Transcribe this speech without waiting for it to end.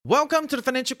Welcome to the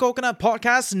Financial Coconut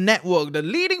Podcast Network, the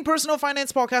leading personal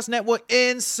finance podcast network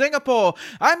in Singapore.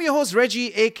 I'm your host,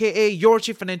 Reggie, aka your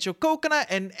Chief Financial Coconut,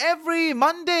 and every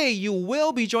Monday you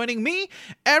will be joining me,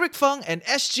 Eric Fung, and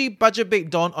SG Budget Babe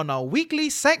Dawn on our weekly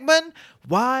segment,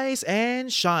 Wise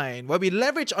and Shine, where we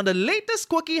leverage on the latest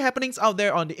quirky happenings out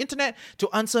there on the internet to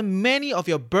answer many of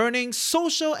your burning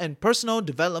social and personal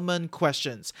development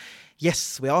questions.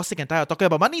 Yes, we're all sick and tired of talking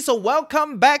about money, so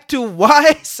welcome back to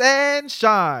Wise and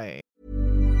Shine.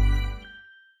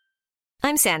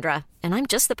 I'm Sandra, and I'm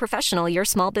just the professional your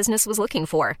small business was looking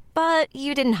for. But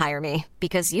you didn't hire me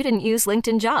because you didn't use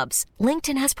LinkedIn Jobs.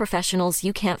 LinkedIn has professionals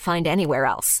you can't find anywhere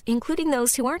else, including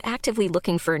those who aren't actively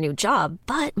looking for a new job,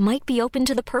 but might be open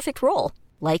to the perfect role,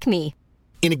 like me.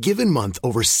 In a given month,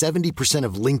 over 70%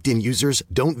 of LinkedIn users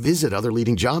don't visit other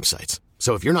leading job sites.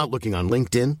 So if you're not looking on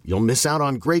LinkedIn, you'll miss out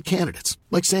on great candidates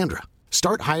like Sandra.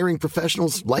 Start hiring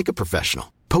professionals like a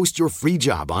professional. Post your free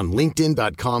job on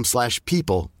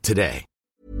linkedin.com/people today.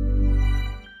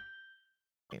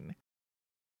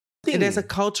 There's a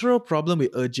cultural problem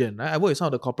with urgent. Right? I work with some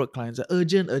of the corporate clients. Like,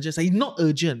 urgent. It's like, not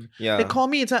urgent. Yeah. They call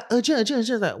me, it's like, urgent. It's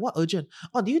like, what urgent?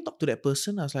 Oh, did you talk to that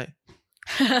person? I was like,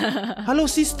 hello,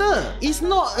 sister. It's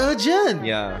not urgent.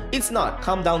 Yeah, it's not.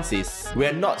 Calm down, sis.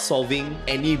 We're not solving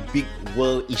any big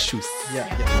world issues. Yeah.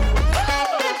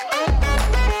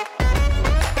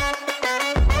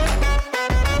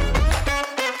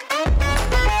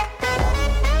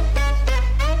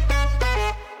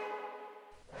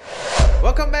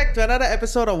 Welcome back to another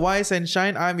episode of Wise and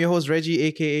Shine. I'm your host, Reggie,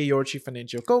 aka your Chief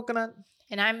Financial Coconut.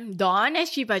 And I'm Dawn,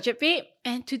 SG Budget Babe.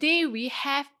 And today we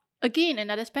have, again,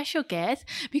 another special guest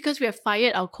because we have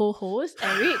fired our co-host,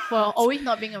 Eric, for always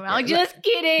not being around. Just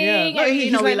kidding. Yeah, Eric,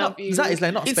 he's we like love you. Zach is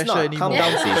like not It's special not. anymore. Calm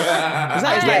down, sis.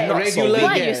 Zach is like Right. regular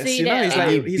Why you guest. say You know, that?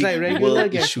 he's like Big regular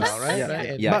world guest issues. now, right? Yeah.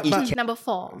 Right? Yeah. But Number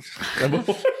 4.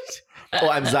 Oh,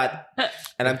 I'm Zad.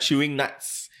 And I'm chewing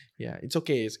nuts. yeah, it's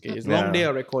okay. It's okay. It's a long day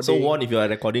of recording. So Warren, if you are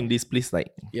recording this, please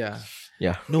Yeah.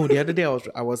 Yeah. No, the other day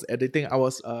I was editing. I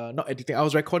was not editing. I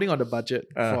was recording on the budget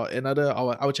for another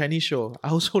our Chinese show. I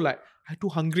also like, I'm too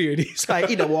hungry already. So I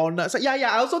eat the walnuts. Like,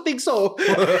 yeah, I also think so.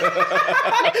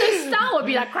 The sound would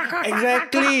be like crack, crack, crack,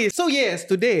 crack, crack. Exactly. So yes,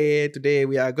 today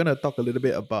we are gonna talk a little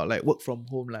bit about like work from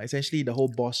home, like essentially the whole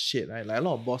boss shit, right? Like a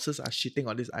lot of bosses are shitting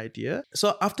on this idea.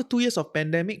 So after 2 years of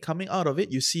pandemic, coming out of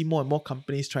it, you see more and more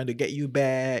companies trying to get you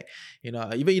back. You know,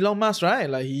 even Elon Musk, right?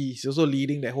 Like he's also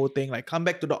leading that whole thing. Like come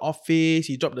back to the office.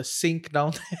 He dropped the sink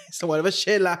down there. So whatever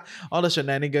shit lah, all the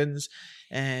shenanigans.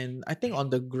 And I think on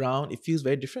the ground, it feels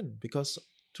very different because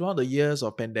throughout the years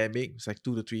of pandemic, it's like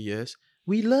 2 to 3 years,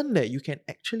 we learned that you can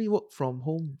actually work from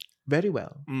home very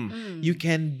well. You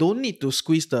don't need to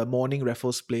squeeze the morning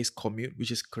Raffles Place commute,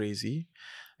 which is crazy.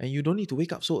 And you don't need to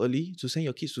wake up so early to send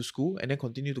your kids to school and then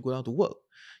continue to go down to work.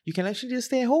 You can actually just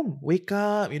stay at home, wake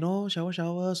up,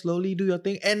 shower, slowly do your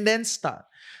thing, and then start.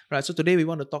 Right. So today we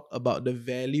want to talk about the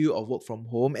value of work from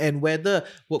home and whether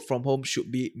work from home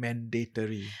should be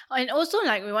mandatory. And also,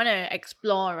 like, we want to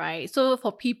explore, right? So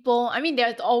for people, I mean,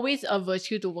 there's always a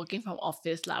virtue to working from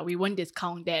office, lah. We won't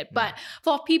discount that. But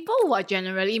for people who are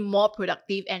generally more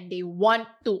productive and they want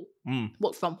to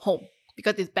work from home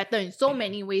because it's better in so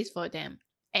many ways for them.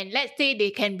 And let's say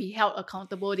they can be held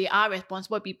accountable. They are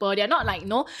responsible people. They're not like,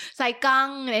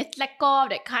 saikang, they slack off,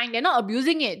 that kind. They're not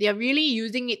abusing it. They're really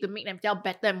using it to make themselves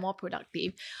better and more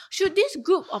productive. Should this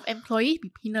group of employees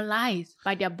be penalized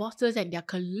by their bosses and their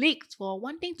colleagues for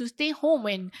wanting to stay home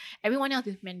when everyone else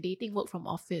is mandating work from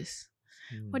office?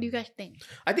 What do you guys think?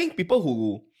 I think people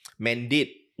who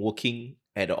mandate working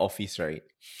at the office, right?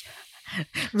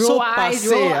 Roll eyes.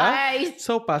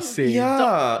 So passé.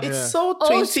 Yeah, it's so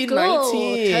Old school.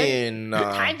 2019. The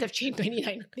times have changed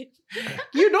 2019.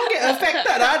 You don't get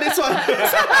affected, this one.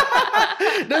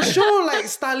 The show like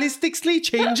stylistically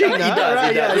changing. It does,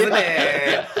 right? isn't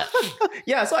it?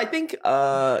 Yeah, so I think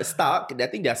they're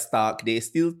stuck. They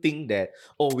still think that,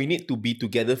 we need to be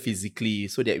together physically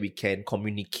so that we can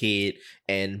communicate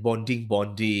and bonding.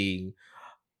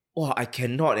 Oh, I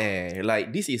cannot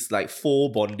Like, this is like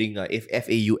faux bonding,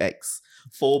 F-A-U-X.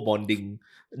 Faux bonding.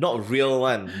 Not real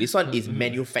one. This one is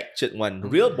manufactured one.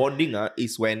 Real bonding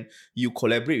is when you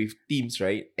collaborate with teams,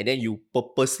 right? And then you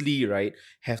purposely, right,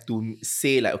 have to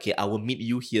say like, okay, I will meet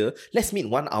you here. Let's meet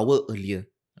 1 hour earlier.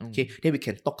 Okay, then we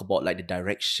can talk about like the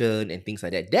direction and things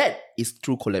like that. That is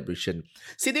true collaboration.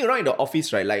 Sitting around in the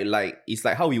office, right? Like it's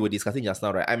like how we were discussing just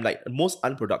now, right? I'm like most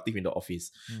unproductive in the office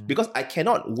because I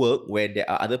cannot work when there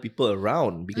are other people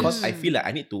around because I feel like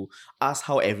I need to ask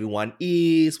how everyone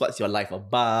is, what's your life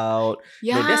about.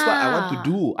 Yeah. That's what I want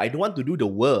to do. I don't want to do the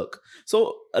work.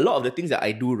 So a lot of the things that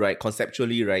I do, right,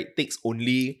 conceptually, right, takes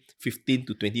only 15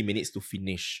 to 20 minutes to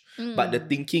finish. But the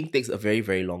thinking takes a very,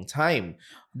 very long time.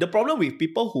 The problem with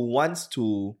people who wants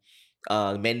to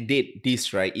mandate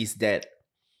this, right, is that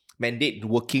mandate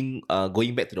working,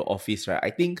 going back to the office, right? I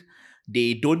think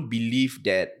they don't believe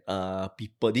that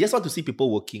they just want to see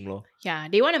people working, lor. Yeah,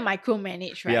 they want to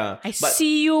micromanage, right? Yeah, I but-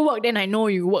 see you work, then I know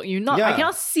you work. You not, I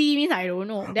cannot see means I don't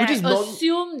know. Then Which is I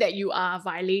assume that you are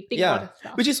violating all the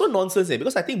stuff. which is so nonsense,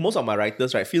 because I think most of my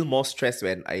writers, right, feel more stressed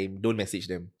when I don't message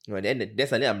them. And then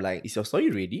suddenly I'm like, is your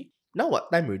story ready? Now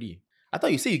what time ready? I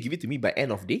thought you said you give it to me by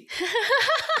end of day.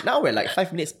 Now we're like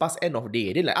 5 minutes past end of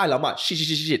day. Then like, alamak,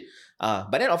 shit.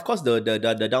 But then of course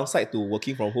the downside to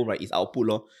working from home, right, is output,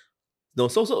 lor. No,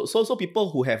 so people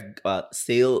who have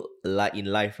sale in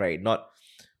life, right, not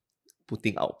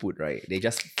putting output, right, they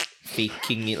just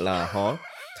faking it lah, huh?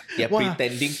 They're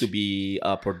pretending to be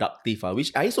productive,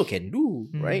 which I also can do,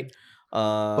 right?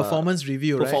 Performance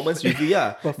review, right? Performance review,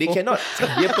 yeah. They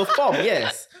perform,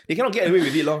 yes. They cannot get away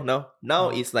with it, lor. Now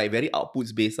it's like very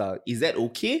outputs based. Is that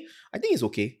okay? I think it's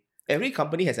okay. Every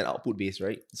company has an output base,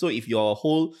 right? So if your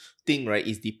whole thing, right,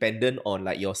 is dependent on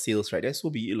like your sales, right, then so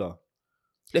be it, lor.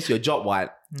 That's your job,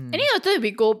 what? And then also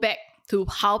we go back to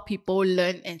how people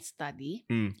learn and study.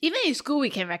 Even in school, we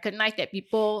can recognize that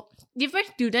different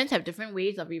students have different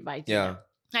ways of revising. Yeah.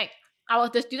 Like, I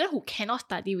was the student who cannot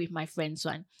study with my friends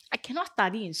one. I cannot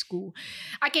study in school.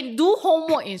 I can do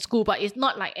homework in school, but it's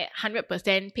not like at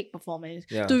 100% peak performance.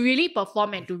 Yeah. To really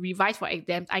perform and to revise for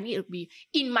exams, I need to be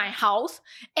in my house,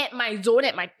 at my zone,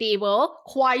 at my table,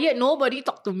 quiet, nobody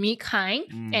talk to me kind,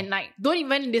 and like don't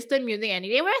even listen music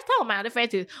anything. Whereas some of my other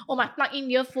friends is, must plug in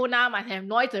earphone now, must have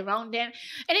noise around them.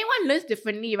 And everyone learns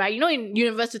differently, right? You know, in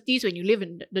universities, when you live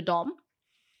in the dorm,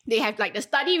 they have like the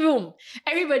study room.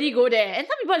 Everybody go there. And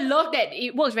some people love that.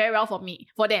 It works very well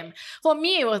for them. For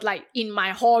me, it was like in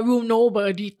my hall room,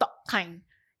 nobody talk kind.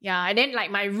 Yeah, and then like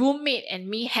my roommate and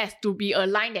me has to be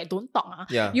aligned that don't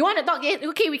talk. Yeah. You want to talk? Yes,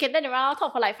 okay, we can turn around,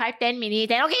 talk for like 5-10 minutes.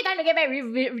 Then okay, time to get back,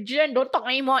 revision, don't talk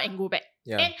anymore and go back.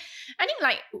 Yeah. And I think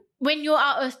like when you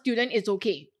are a student, it's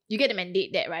okay. You get to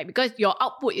mandate that, right? Because your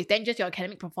output is then just your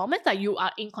academic performance. Like you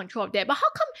are in control of that. But how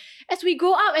come as we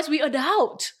grow up, as we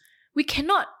adult, we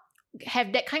cannot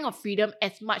have that kind of freedom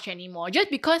as much anymore? Just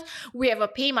because we have a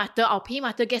paymaster, our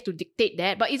paymaster gets to dictate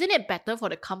that. But isn't it better for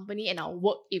the company and our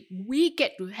work if we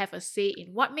get to have a say in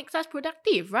what makes us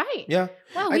productive, right? Yeah.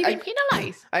 Well, we've been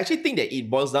penalized. I actually think that it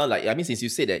boils down, like, I mean, since you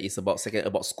said that it's about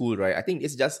school, right? I think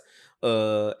it's just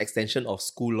extension of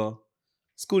school, lor.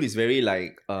 School is very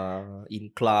like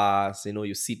in class,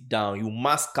 you sit down, you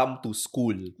must come to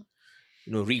school.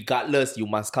 Regardless, you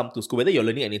must come to school. Whether you're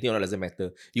learning anything or not doesn't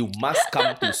matter. You must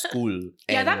come to school.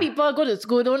 Yeah, some people go to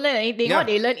school, don't learn anything. Yeah. What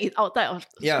they learn is outside of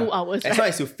school hours. As long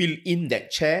as you fill in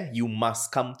that chair, you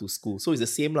must come to school. So it's the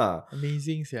same lah.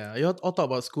 Amazing, yeah. You all talk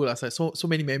about school. I was like, so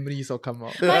many memories all come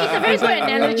out. But it's a very good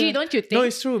analogy, don't you think? No,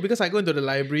 it's true because I go into the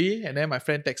library and then my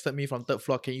friend texted me from 3rd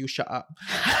floor, can you shut up?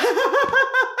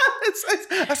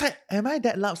 I was like, am I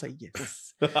that loud? I was like,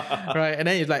 yes. Right. And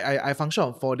then it's like, I function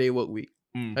on 4-day work week.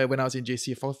 When I was in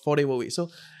JC, 4-day work week. So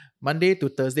Monday to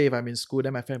Thursday, if I'm in school,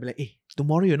 then my friend will be like, hey,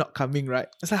 tomorrow you're not coming, right?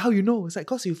 It's like, how you know? It's like,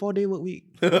 because you 4-day work week.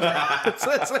 So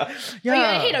it's like, You're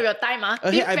ahead of your time,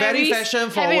 I'm very fashion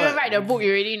forward. Haven't even write the book,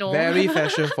 you already know. Very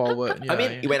fashion forward. Yeah, I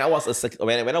mean, when I was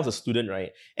a student,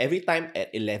 right, every time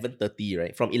at 11:30,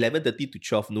 right, from 11:30 to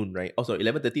 12 noon, right, also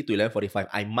 11:30 to 11:45,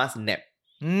 I must nap.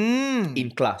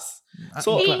 In class.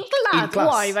 So in class.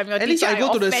 Wow, if I'm your At least teacher, I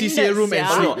go to the CCA room and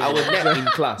no, sleep. I will nap in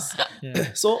class.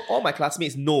 Yeah. So all my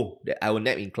classmates know that I will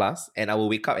nap in class and I will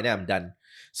wake up and then I'm done.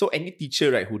 So any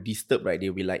teacher, right, who disturb, right,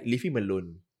 they'll be like, leave him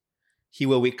alone. He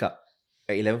will wake up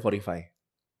at 11:45.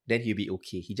 Then he'll be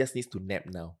okay. He just needs to nap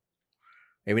now.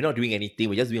 And we're not doing anything.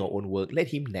 We're just doing our own work. Let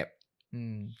him nap.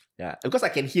 Yeah. Because I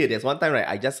can hear. There's one time, right,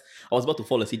 I was about to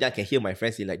fall asleep. Then I can hear my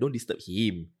friends say like, don't disturb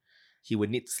him. He will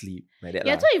need sleep. Like that.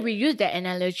 Yeah, so if we use that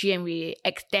analogy and we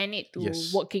extend it to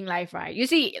working life, right? You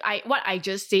see, what I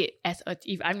just said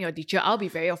if I'm your teacher, I'll be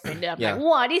very offended. I'm like,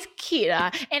 wow, this kid,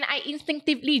 and I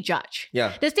instinctively judge.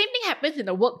 Yeah. The same thing happens in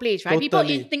the workplace, right? Totally. People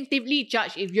instinctively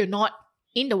judge if you're not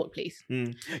in the workplace.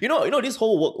 You know this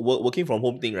whole working from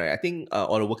home thing, right? I think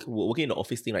or working in the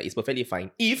office thing, right, is perfectly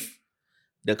fine if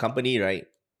the company, right,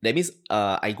 that means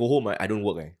I go home, I don't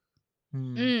work.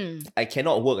 I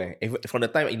cannot work. From the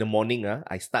time in the morning,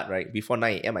 I start, right, before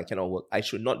 9 a.m, I cannot work. I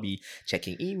should not be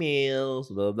checking emails,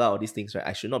 blah, blah, blah, all these things, right?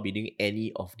 I should not be doing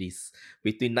any of this.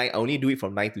 Between 9, I only do it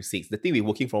from 9 to 6. The thing with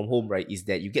working from home, right, is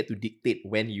that you get to dictate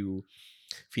when you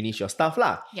finish your stuff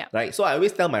lah. Yeah. Right? So I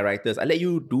always tell my writers, I let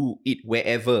you do it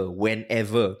wherever,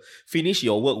 whenever. Finish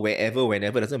your work wherever,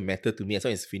 whenever. Doesn't matter to me as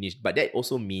long as it's finished. But that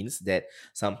also means that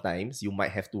sometimes you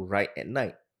might have to write at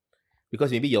night.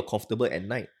 Because maybe you're comfortable at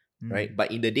night. Right? But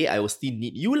in the day, I will still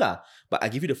need you lah. But I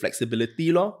give you the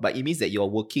flexibility lor. But it means that you're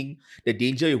working, the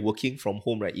danger of working from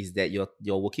home, right, is that your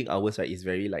working hours, right, is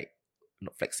very like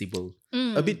not flexible.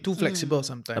 A bit too flexible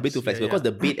sometimes. A bit too flexible. Because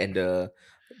the bed and the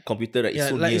computer, right, is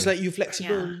so near. It's like you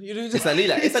flexible. Yeah. You know, It's like,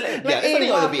 it's like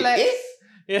you on the bed. flex. Eh?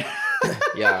 Yeah.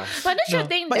 Yeah. But don't you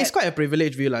think But that it's quite a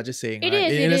privileged view, just saying. It right?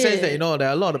 is, In it the sense is. that, there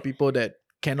are a lot of people that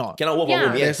cannot. Cannot work from Yeah.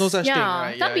 home. Yes. There's no such thing,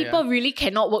 right? Some Yeah, people really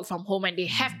cannot work from home and they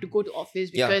have to go to office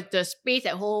Yeah. because the space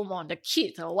at home or the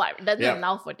kids or what doesn't Yeah.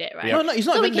 allow for that, right? Yeah. No, it's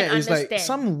not So we even that. can It's like understand.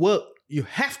 some work you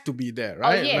have to be there, Oh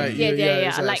right? yes, Like, yeah.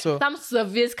 it's Like so- some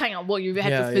service kind of work you have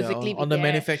to physically be on the there.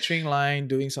 manufacturing line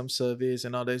doing some service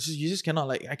and all that. You just cannot,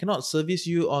 like, I cannot service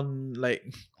you on like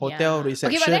hotel Yeah.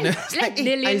 reception. Okay, but It's let's like, I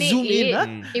delineate zoom in, it. huh?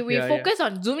 If we Yeah, focus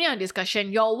on zooming on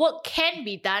discussion, your work can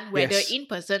be done whether Yes. in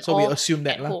person So we or assume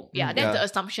that at lah. home. Yeah, Mm. that's Yeah. the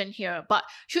assumption here. But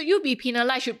should you be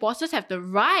penalized? Should bosses have the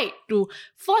right to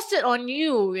force it on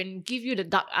you and give you the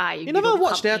dark eye? if You never don't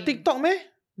watch come their in? TikTok, man?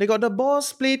 They got the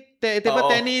boss play table Oh.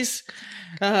 tennis.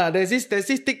 There's this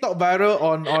TikTok viral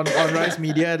on Rise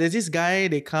Media. There's this guy,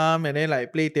 they come and then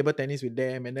like play table tennis with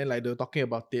them and then like they're talking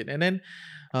about it. And then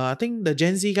I think the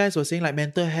Gen Z guys were saying like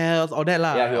mental health, all that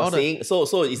lah. Yeah, he all was the- saying,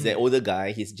 so it's the older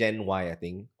guy, he's Gen Y, I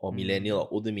think, or millennial or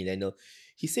older millennial.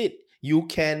 He said, you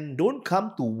don't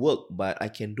come to work, but I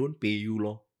don't pay you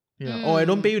lor. Yeah. Oh, I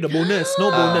don't pay you the bonus.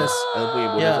 No bonus. I don't pay you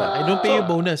bonus. Yeah, lah. I don't pay you So-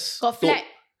 bonus. Got So, flat.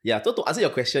 yeah, so to answer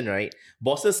your question, right,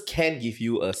 bosses can give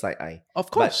you a side eye. Of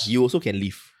course. But you also can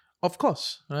leave. Of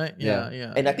course. Right?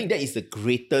 Yeah. And I think that is the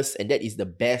greatest and that is the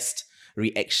best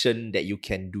reaction that you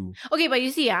can do. Okay, but you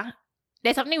see,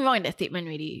 there's something wrong in that statement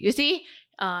already. You see,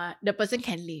 the person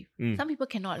can leave. Some people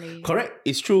cannot leave. Correct.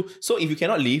 It's true. So if you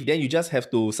cannot leave, then you just have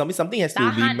to, something has to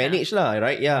be Tahan managed lah,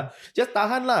 right? Yeah. Just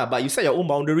tahan lah. But you set your own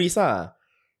boundaries lah.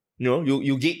 You know,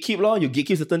 you gatekeep lor. You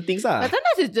gatekeep certain things lah. But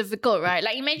sometimes it's difficult, right?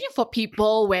 Like imagine for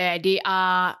people where they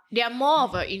are more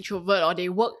of an introvert or they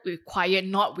work with quiet,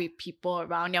 not with people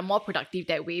around. They're more productive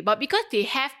that way. But because they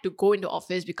have to go into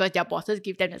office because their bosses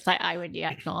give them the side eye when they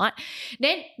are not,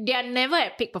 then they are never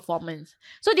at peak performance.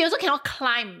 So they also cannot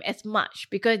climb as much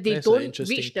because they That's an don't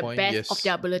interesting reach the point, best yes. of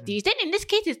their abilities. Then in this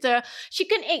case, it's the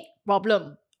chicken egg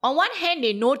problem. On one hand,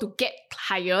 they know to get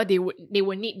higher, they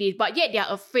would need this, but yet they are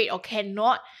afraid or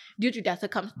cannot, due to their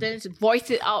circumstance,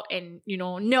 voice it out and,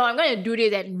 no, I'm going to do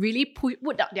this and really put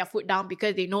their foot down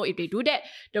because they know if they do that,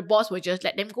 the boss will just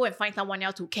let them go and find someone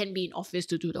else who can be in office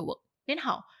to do the work. Then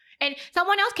how? And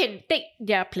someone else can take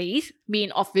their place, be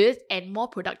in office and more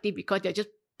productive because they're just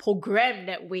programmed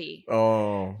that way.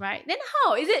 Oh. Right? Then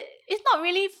how? It's not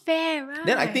really fair, right?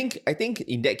 Then I think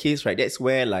in that case, right, that's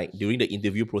where like during the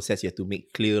interview process, you have to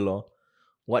make clear lor,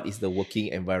 what is the working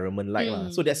environment like lah.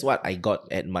 So that's what I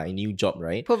got at my new job,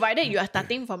 right? Provided you are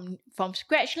starting from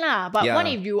scratch lah. But Yeah. what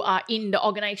if you are in the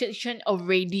organization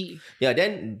already? Yeah,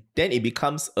 then it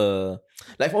becomes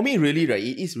like for me really, right,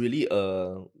 it is really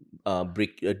a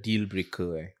deal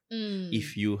breaker.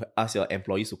 If you ask your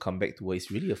employees to come back to work, it's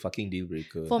really a fucking deal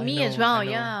breaker. For me know, as well, I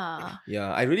know. yeah.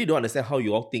 Yeah, I really don't understand how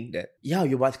you all think that. Yeah,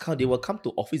 they will come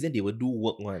to office and they will do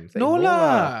work one. It's like, No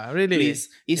lah, really. Please,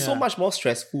 it's so Yeah. much more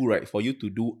stressful, right, for you to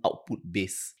do output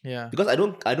based. Yeah. Because I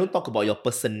don't talk about your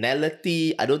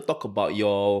personality. I don't talk about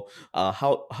your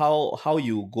how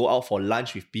you go out for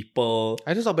lunch with people.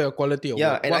 I just talk about your quality of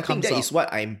Yeah, work. and what I think comes that out. is what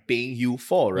I'm paying you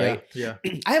for, right? Yeah.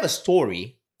 I have a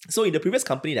story. So in the previous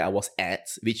company that I was at,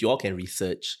 which you all can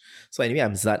research. So anyway,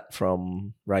 I'm Zat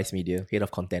from Rise Media, head of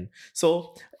content.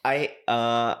 So I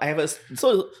have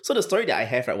so the story that I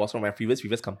have, right, was from my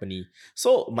previous company.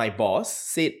 So my boss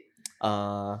said,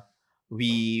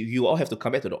 you all have to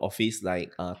come back to the office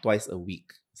like twice a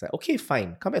week. It's like, okay,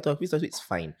 fine, come back to the office twice a week, it's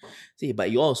fine. Say,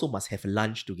 but you all also must have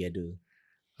lunch together.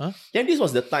 Huh? Then this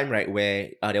was the time, right,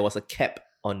 where there was a cap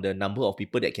on the number of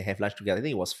people that can have lunch together. I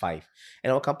think it was 5.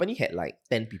 And our company had like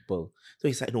 10 people. So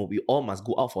he's like, no, we all must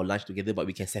go out for lunch together, but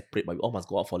we can separate, but we all must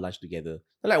go out for lunch together.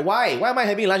 I'm like, why? Why am I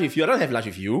having lunch with you? I don't have lunch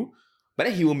with you. But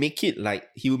then he will make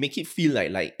it feel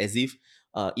like as if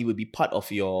it would be part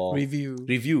of your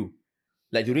review.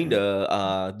 Like during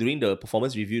the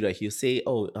performance review, that he'll say,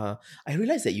 I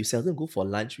realize that you seldom go for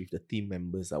lunch with the team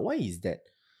members. Why is that?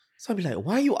 So I'll be like,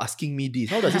 why are you asking me this?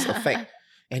 How does this affect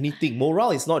anything?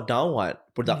 Morale is not down,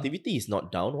 what? Productivity is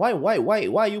not down. Why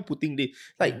are you putting this?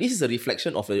 Like, this is a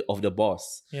reflection of the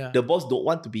boss. Yeah. The boss don't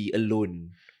want to be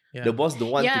alone. Yeah. The boss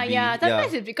don't want to be.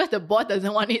 Sometimes it's because the boss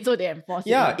doesn't want it, so they enforce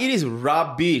Yeah, it. it is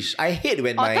rubbish. I hate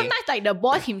when Or my... sometimes like the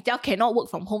boss himself cannot work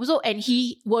from home, so and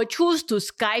he will choose to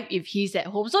Skype if he's at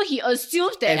home. So he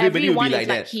assumes that Everybody will be everyone like is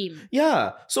like that. him.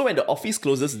 Yeah. So when the office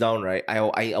closes down, right, I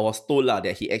was told that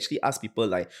he actually asked people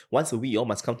like, once a week, you all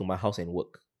must come to my house and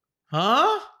work.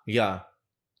 Huh? Yeah.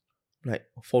 Like,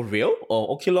 for real?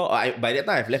 Or okay, lor. By that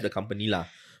time, I've left the company lah.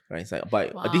 Right? It's like,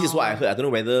 but this is what I heard. I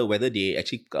don't know whether they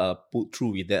actually put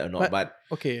through with that or not. But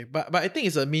okay, but I think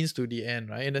it's a means to the end,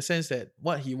 right? In the sense that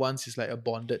what he wants is like a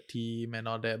bonded team and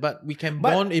all that. But we can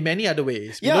bond in many other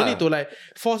ways. We don't need to like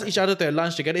force each other to have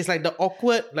lunch together. It's like the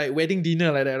awkward like wedding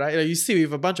dinner like that, right? Like you sit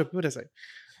with a bunch of people that's like,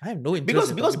 I have no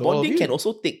interest because in all of bonding you. can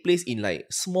also take place in like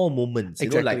small moments. You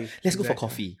know, like let's go for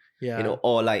coffee. Yeah. You know,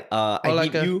 or like or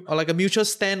like a mutual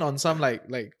stand on some like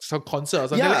some concert or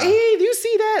something. Yeah. Like, hey, do you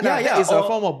see that? Yeah, Like, yeah. that is Or- a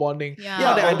form of bonding. Yeah.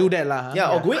 Not that I or- do that lah.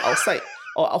 Yeah, or going outside.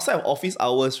 Or outside of office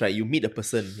hours, right? You meet the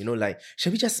person, you know, like,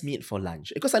 shall we just meet for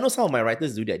lunch? Because I know some of my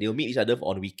writers do that. They'll meet each other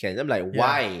on weekends. I'm like,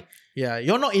 why? Yeah,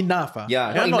 you're not enough.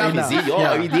 Yeah, You're not enough, is it? You're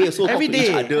every day also Every talk to each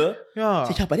day. other. Yeah.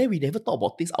 Say, yeah, but then we never talk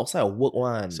about things outside of work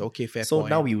one. So okay, fair So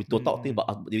point. now we talk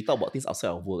about things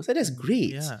outside of work. So that's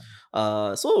great.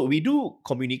 Yeah. So we do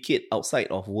communicate outside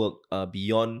of work,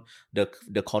 beyond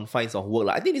the confines of work.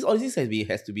 Like, I think all this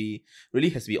has to be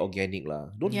organic lah.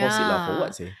 Don't force it lah. For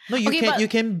what say? No,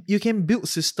 you can build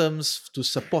systems to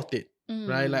support it. Mm.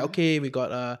 Right? Like, okay, we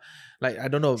got like, I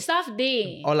don't know, Staff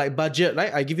day. or like budget,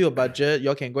 right? I give you a budget,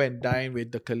 y'all can go and dine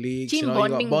with the colleagues. Team you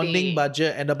bonding got bonding day.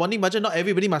 budget, and the bonding budget, not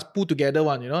everybody must pull together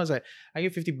one, It's like, I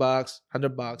give $50,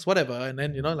 $100, whatever. And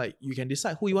then, like, you can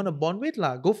decide who you want to bond with,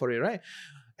 lah. Go for it, right?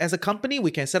 As a company, we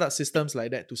can set up systems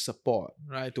like that to support,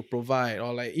 right? To provide,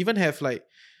 or like even have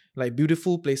like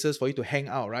beautiful places for you to hang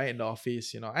out, right? In the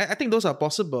office, I think those are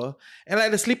possible. And like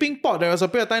the sleeping pod, there was a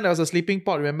period of time there was a sleeping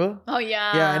pod, remember? Oh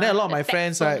yeah. Yeah, and then a lot of The my tech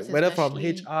friends, like firms whether from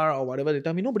especially. HR or whatever, they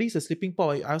tell me nobody's a sleeping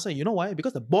pod. I was like, you know why?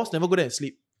 Because the boss never go there and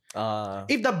sleep.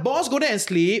 If the boss go there and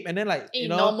sleep, and then like It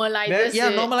normalizes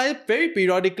it. normalize very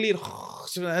periodically,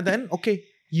 then okay,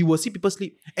 you will see people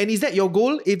sleep. And is that your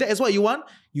goal? If that is what you want,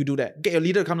 you do that. Get your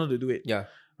leader to come down to do it.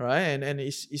 Yeah. Right? And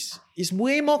it's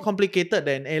way more complicated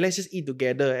than, hey, let's just eat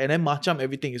together and then macam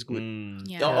everything is good.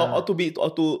 Yeah. Or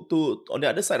to on the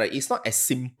other side, right? It's not as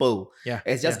simple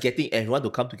as just getting everyone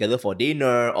to come together for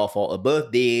dinner or for a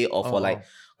birthday or for like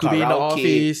to be in the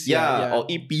karaoke, office, or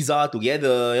eat pizza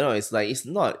together. It's like, it's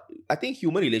not. I think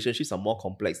human relationships are more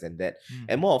complex than that,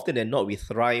 and more often than not, we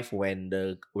thrive when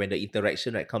the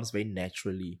interaction comes very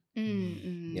naturally.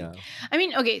 Yeah. I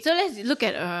mean, okay, so let's look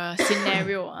at a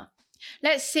scenario.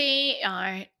 Let's say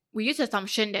we use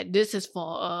assumption that this is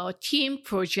for a team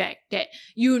project that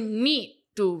you need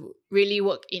to really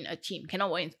work in a team.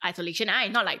 Cannot work in isolation.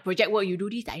 It's not like project work, you do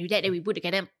this, I do that, then we put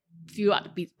together, fill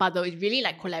out the puzzle. It's really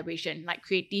like collaboration, like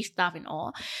creative stuff and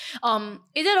all.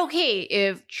 Is it okay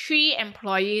if 3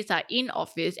 employees are in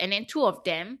office and then 2 of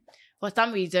them, for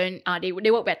some reason, they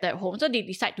work better at home, so they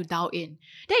decide to dial in?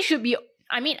 That should be,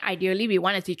 I mean, ideally, we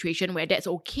want a situation where that's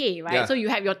okay, right? Yeah. So you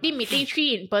have your team meeting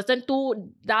 3 in person, 2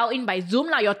 dial in by Zoom.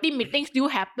 Your team meeting still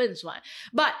happens, right?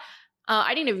 But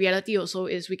I think the reality also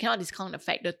is we cannot discount the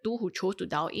fact the 2 who chose to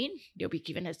dial in, they'll be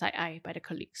given a side eye by the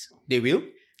colleagues. They will?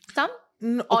 Some?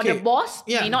 Okay. Or the boss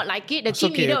Yeah. may not like it. The It's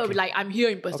team okay, leader will okay. be like, I'm here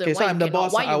in person. Okay, so Why I'm you the cannot?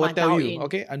 boss. Why I will must tell dial you. in?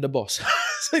 Okay, I'm the boss.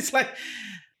 So it's like,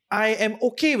 I am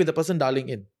okay with the person dialing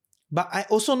in. But I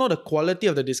also know the quality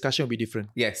of the discussion will be different.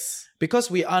 Yes. Because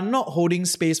we are not holding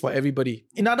space for everybody.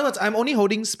 In other words, I'm only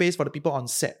holding space for the people on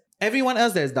set. Everyone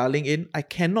else that is dialing in, I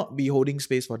cannot be holding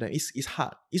space for them. It's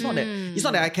hard. It's not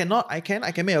that I cannot. I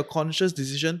can make a conscious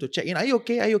decision to check in. Are you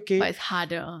okay? Are you okay? But it's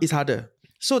harder. It's harder.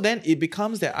 So then it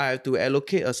becomes that I have to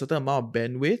allocate a certain amount of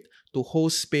bandwidth to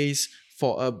hold space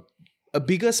for a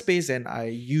bigger space than I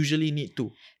usually need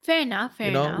to. Fair enough. Fair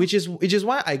enough. Which is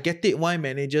why I get it why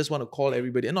managers want to call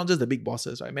everybody, and not just the big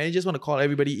bosses, right? Managers want to call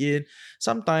everybody in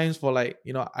sometimes for like,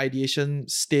 ideation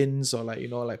stints or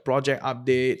like project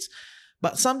updates.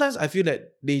 But sometimes I feel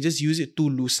that they just use it too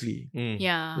loosely.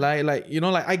 Yeah. Like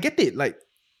I get it. Like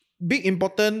big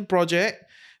important project,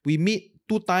 we meet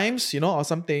 2 times, or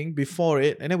something before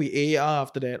it, and then we AR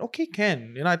after that. Okay,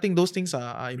 can. I think those things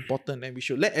are important, and we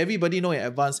should let everybody know in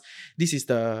advance. This is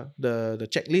the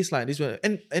checklist line. This one,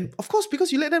 and of course,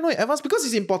 because you let them know in advance, because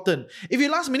it's important. If you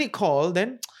last minute call,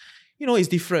 then it's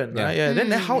different, right? Yeah.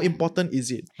 Then how important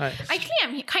is it? Right? Actually,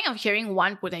 I'm kind of hearing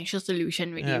one potential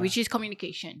solution really, Yeah. which is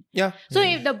communication. Yeah. So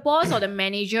if the boss or the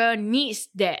manager needs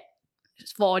that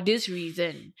for this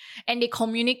reason, and they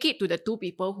communicate to the two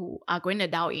people who are going to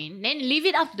dial in, then leave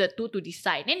it up to the two to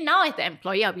decide. Then now as the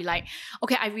employee, I'll be like,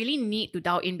 okay, I really need to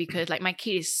dial in because like my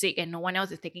kid is sick and no one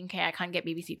else is taking care. I can't get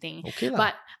babysitting. Okay lah.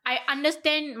 But I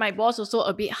understand my boss also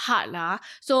a bit hard lah.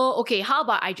 So okay, how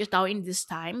about I just dial in this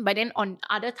time? But then on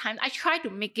other times, I try to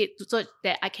make it so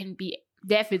that I can be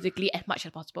there physically as much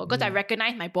as possible because I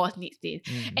recognize my boss needs this.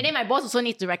 And then my boss also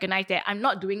needs to recognize that I'm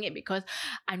not doing it because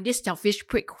I'm this selfish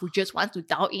prick who just wants to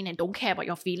dial in and don't care about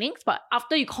your feelings. But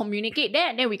after you communicate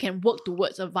that, then we can work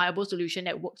towards a viable solution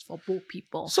that works for both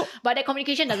people. But that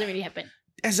communication doesn't really happen.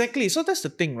 Exactly. So that's the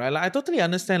thing, right? Like I totally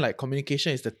understand like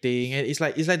communication is the thing. And it's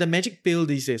like the magic pill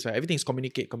these days, right? Everything is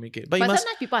communicate. But sometimes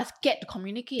people are scared to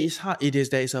communicate. It's hard.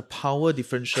 There is a power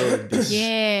differential in this.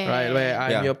 Yeah. Right? Where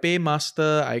I'm your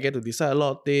paymaster, I get to decide a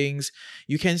lot of things.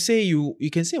 You can say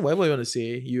whatever you want to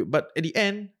say, but at the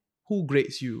end, who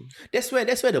grades you? That's where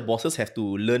the bosses have to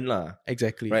learn lah.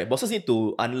 Exactly. Right? Bosses need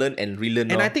to unlearn and relearn.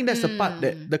 And I think that's the part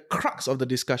that the crux of the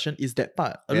discussion is that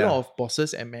part. A lot of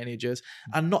bosses and managers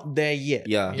are not there yet.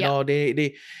 Yeah. You know,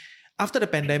 they after the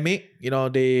pandemic, you know,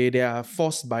 they are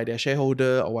forced by their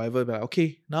shareholder or whatever, like,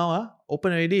 okay, now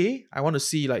open already. I want to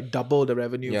see like double the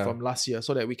revenue from last year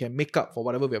so that we can make up for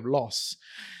whatever we have lost.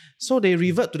 So they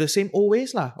revert to the same old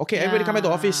ways lah. Okay, everybody come back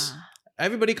to office.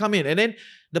 Everybody come in. And then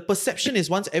the perception is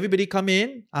once everybody come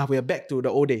in, we are back to the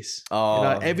old days.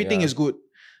 Everything is good.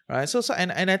 Right? So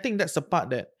and I think that's the part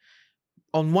that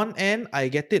on one end, I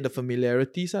get it, the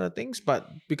familiarity side of things, but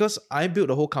because I built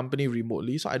the whole company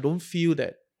remotely, so I don't feel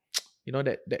that, you know,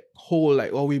 that whole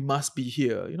like, we must be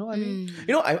here. You know what I mean?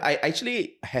 You know, I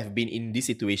actually have been in this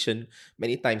situation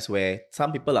many times where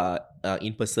some people are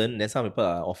in person, then some people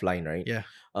are offline, right? Yeah.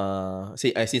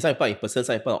 I see some people are in person,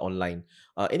 some people are online.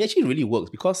 And it actually really works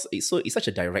because it's such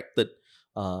a directed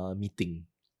meeting.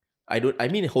 I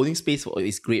mean holding space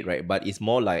is great, right? But it's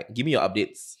more like, give me your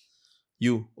updates.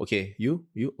 You, okay, you,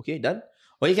 okay, done?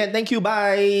 Okay, can, thank you,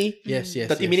 bye. Yes.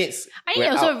 30 minutes. I think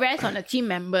it also rests on the team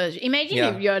members.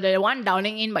 Imagine if you're the one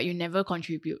dialing in but you never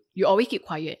contribute. You always keep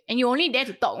quiet. And you only dare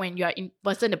to talk when you're in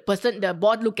person. The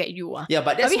board look at you. Yeah,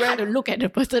 but that's where... hard to look at the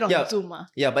person on Zoom.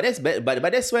 Yeah, but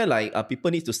that's where like people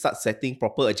need to start setting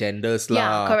proper agendas.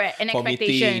 Yeah, correct. And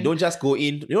expectation. Don't just go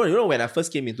in. You know when I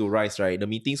first came into Rise, right? The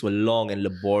meetings were long and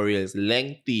laborious,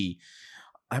 lengthy.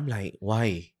 I'm like,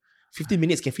 why? 15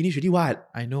 minutes can finish already, what?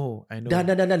 I know. Done.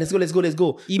 Let's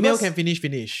go. Email can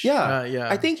finish. Yeah.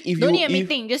 I think if don't need a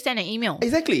meeting, just send an email.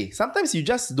 Exactly. Sometimes you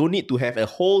just don't need to have a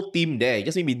whole team there. You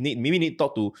just maybe need to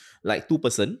talk to like two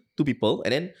people,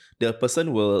 and then the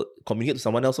person will communicate to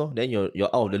someone else. Then you're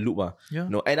out of the loop. Yeah.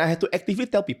 No, and I had to actively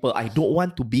tell people I don't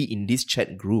want to be in this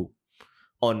chat group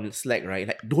on Slack, right?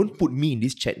 Like, don't put me in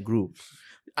this chat group.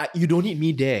 You don't need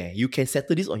me there. You can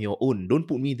settle this on your own. Don't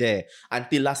put me there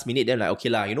until last minute. Then like, okay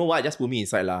lah, you know what? Just put me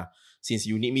inside lah. Since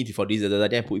you need me for this,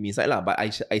 then put me inside lah. But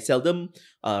I seldom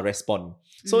respond.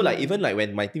 So like even like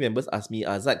when my team members ask me,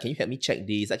 Zad, can you help me check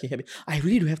this? Can you help me? I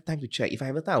really don't have time to check. If I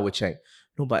have a time, I will check.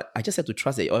 No, but I just have to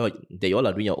trust that you all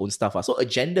are doing your own stuff. So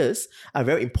agendas are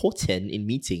very important in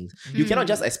meetings. You cannot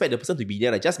just expect the person to be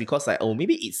there like, just because like,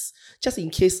 maybe it's just in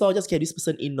case just get this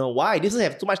person in. Why? This doesn't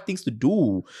have too much things to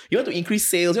do. You want to increase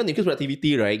sales, you want to increase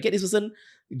productivity, right?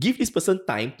 Give this person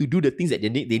time to do the things that they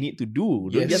need to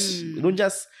do. Don't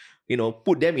just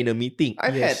put them in a meeting.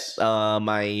 I've had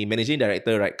my managing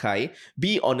director, right, Kai,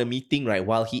 be on a meeting, right,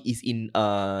 while he is in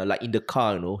the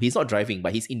car, He's not driving,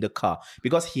 but he's in the car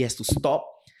because he has to stop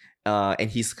and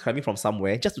he's coming from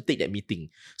somewhere just to take that meeting.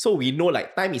 So we know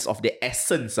like time is of the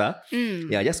essence.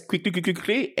 Yeah, just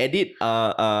quickly edit,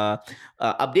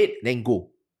 update, then go.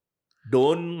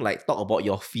 Don't like talk about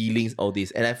your feelings, all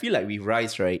this. And I feel like with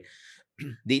Rise, right,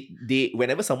 they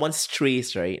whenever someone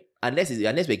strays, right, unless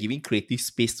we're giving creative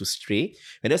space to stray,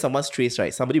 whenever someone strays,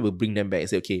 right, somebody will bring them back and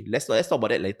say, okay, let's talk about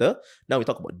that later. Now we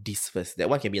talk about this first. That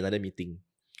one can be another meeting.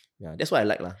 Yeah, that's what I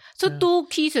like lah. So two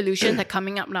key solutions are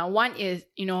coming up now. One is,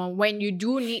 when you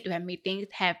do need to have meetings,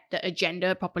 have the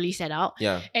agenda properly set out.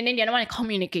 Yeah. And then the other one is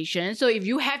communication. So if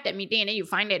you have that meeting and then you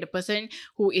find that the person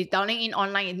who is dialing in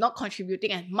online is not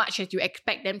contributing as much as you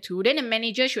expect them to, then the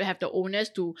manager should have the onus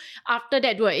to, after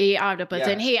that, do an AAR of the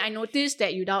person. Yeah. Hey, I noticed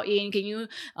that you dialed in. Can you,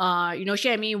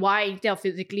 share me why instead of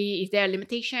physically? Is there a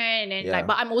limitation? And then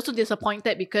but I'm also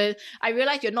disappointed because I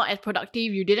realized you're not as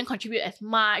productive. You didn't contribute as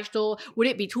much. So would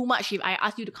it be too much if I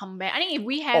ask you to come back? I think if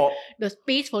we have the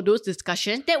space for those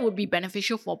discussions, that would be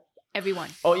beneficial for everyone.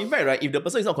 Or in fact, right, if the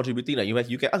person is not contributing, like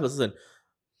you can ask the person,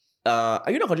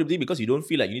 are you not contributing because you don't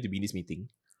feel like you need to be in this meeting?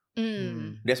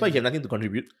 That's why you have nothing to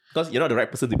contribute because you're not the right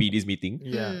person to be in this meeting.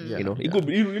 Yeah. It could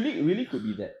be, really could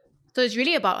be that. So it's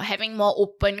really about having more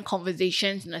open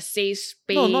conversations in a safe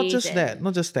space. No, not just that.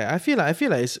 Not just that. I feel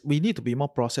like we need to be more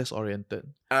process oriented.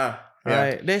 Yeah.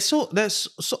 Right. There's so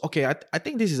okay. I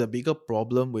think this is a bigger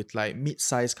problem with like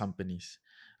mid-sized companies.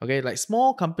 Okay, like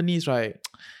small companies, right?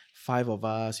 5 of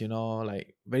us,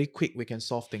 like very quick we can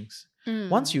solve things.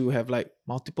 Once you have like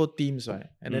multiple teams, right,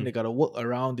 and then they gotta work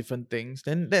around different things,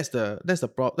 then that's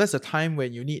the time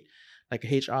when you need like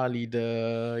a HR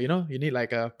leader, you need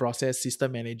like a process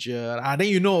system manager.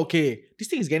 Then okay, this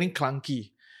thing is getting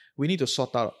clunky. We need to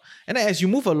sort out. And then as you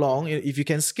move along, if you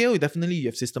can scale, definitely you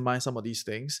have systemized some of these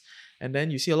things. And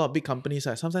then you see a lot of big companies,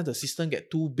 like sometimes the system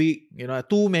get too big,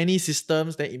 too many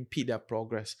systems that impede their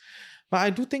progress. But I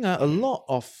do think a lot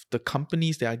of the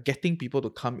companies, they are getting people to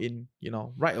come in,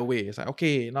 right away. It's like,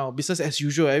 okay, now business as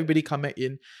usual, everybody come back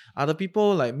in. Other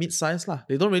people like mid-size,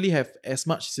 they don't really have as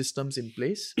much systems in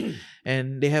place.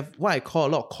 And they have what I call a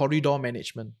lot of corridor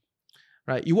management,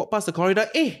 right? You walk past the corridor,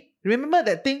 remember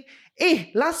that thing?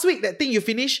 Last week, that thing you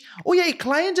finished? Oh yeah, a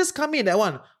client just come in, that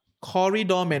one.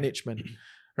 Corridor management,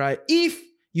 right? If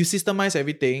you systemize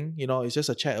everything, it's just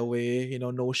a chat away,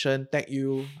 Notion, tag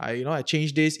you. I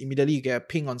change this, immediately you get a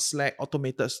ping on Slack,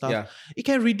 automated stuff. Yeah. It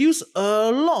can reduce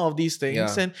a lot of these things.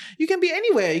 Yeah. And you can be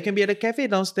anywhere. You can be at a cafe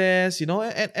downstairs, and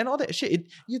all that shit.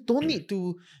 You don't need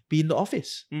to be in the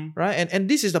office, right? And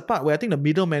this is the part where I think the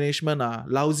middle management are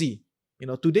lousy.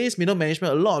 Today's middle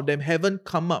management, a lot of them haven't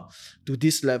come up to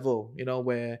this level,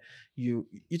 where you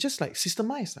just like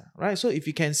systemize, right? So if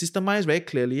you can systemize very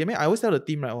clearly, I always tell the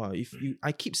team, right,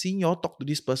 I keep seeing you all talk to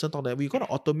this person, talk to that, we're going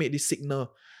to automate this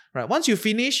signal, right? Once you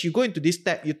finish, you go into this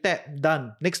tab, you tap,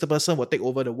 done. Next person will take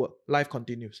over the work. Life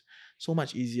continues. So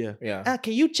much easier. Yeah.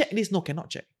 Can you check this? No,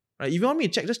 cannot check. Right? If you want me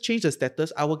to check, just change the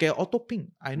status. I will get auto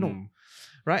ping. I know.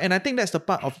 Right? And I think that's the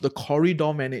part of the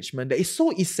corridor management that is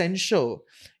so essential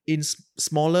in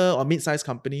smaller or mid-sized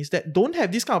companies that don't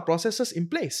have these kind of processes in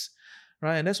place.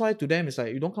 Right? And that's why to them it's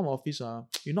like, you don't come to office,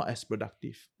 you're not as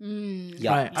productive.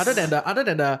 Right? Other than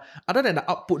the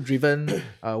output driven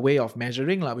way of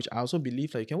measuring, which I also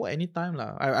believe you can work anytime.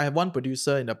 I have one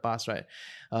producer in the past, right?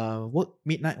 Work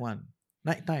midnight one.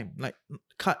 Nighttime, like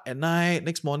cut at night,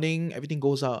 next morning, everything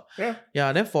goes out.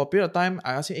 Yeah. Then for a period of time,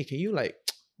 I asked him, hey, can you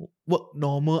work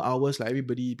normal hours like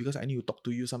everybody, because I need to talk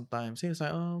to you sometimes. So it's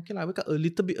like, okay, I wake up a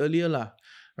little bit earlier,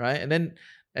 right? And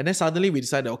then suddenly we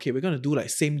decided, okay, we're going to do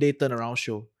like same day turnaround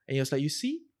show. And he was like, you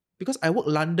see, because I work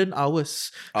London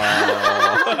hours. So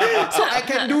I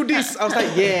can do this. I was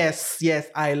like, yes,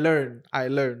 I learn,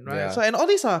 right? Yeah. So, and all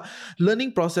these are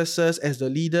learning processes as the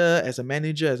leader, as a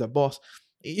manager, as a boss.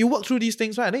 You work through these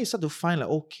things, right? And then you start to find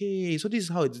okay, so this is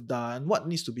how it's done. What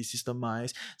needs to be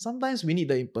systemized? Sometimes we need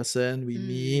the in-person, we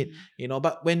need,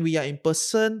 but when we are in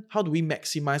person, how do we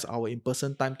maximize our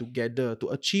in-person time together to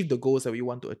achieve the goals that we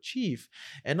want to achieve?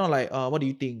 And not like, what do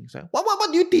you think? It's like,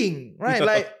 what do you think? Right?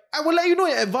 Like, I will let you know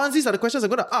in advance, these are the questions I'm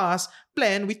going to ask,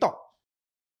 plan, we talk.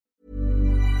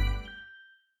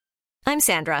 I'm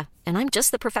Sandra, and I'm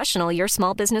just the professional your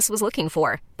small business was looking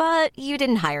for. But you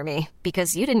didn't hire me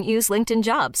because you didn't use LinkedIn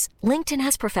Jobs. LinkedIn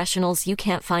has professionals you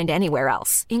can't find anywhere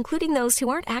else, including those who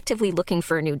aren't actively looking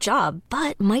for a new job,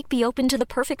 but might be open to the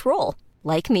perfect role,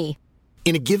 like me.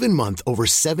 In a given month, over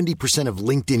 70% of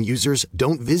LinkedIn users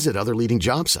don't visit other leading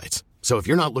job sites. So if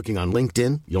you're not looking on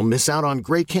LinkedIn, you'll miss out on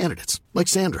great candidates like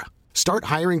Sandra. Start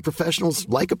hiring professionals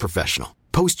like a professional.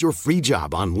 Post your free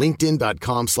job on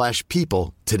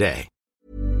linkedin.com/people today.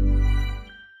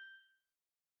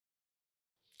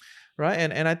 Right?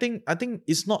 And I think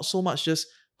it's not so much just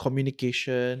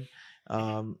communication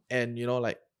and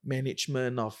like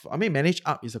management of, manage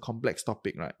up is a complex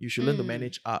topic, right? You should learn to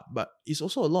manage up, but it's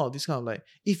also a lot of this kind of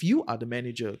if you are the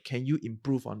manager, can you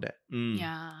improve on that?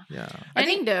 Yeah. I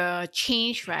think the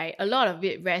change, right, a lot of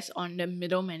it rests on the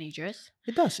middle managers.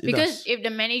 It does. Because if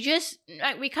the managers,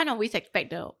 we can't always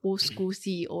expect the old school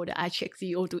CEO, the architect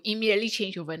CEO to immediately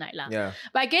change overnight. Yeah.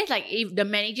 But I guess if the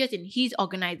managers in his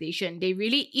organization, they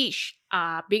really each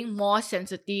are being more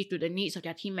sensitive to the needs of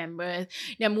their team members.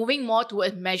 They're moving more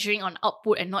towards measuring on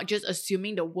output and not just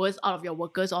assuming the worst out of your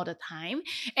workers all the time.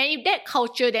 And if that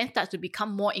culture then starts to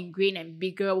become more ingrained and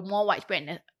bigger, more widespread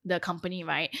in the company,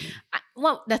 right?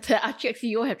 What does the architect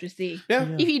CEO have to say? Yeah.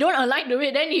 If he don't align to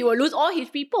it, then he will lose all his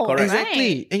people. Correct. Right?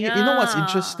 Exactly. And you know what's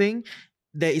interesting?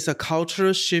 there is a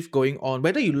cultural shift going on.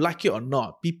 Whether you like it or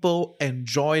not, people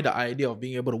enjoy the idea of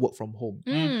being able to work from home.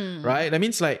 Right? That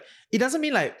means like, it doesn't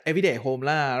mean like every day at home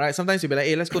lah, right? Sometimes you'll be like,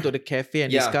 hey, let's go to the cafe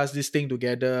and discuss this thing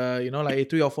together. You know, like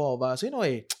 3 or 4 of us. You know,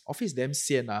 hey, office damn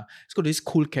sian lah. Let's go to this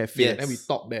cool cafe and then we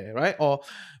talk there, right? Or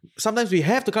sometimes we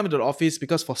have to come into the office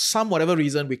because for some whatever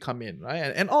reason we come in,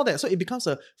 right? And all that. So it becomes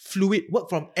a fluid work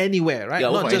from anywhere, right?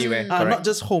 Yeah, not work just from anywhere, not correct.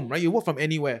 just home, right? You work from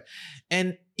anywhere.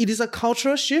 And it is a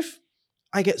cultural shift.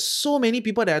 I get so many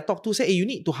people that I talk to say, hey, you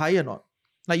need to hire or not?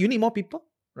 Like, you need more people?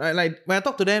 Right? Like, when I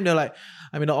talk to them, they're like,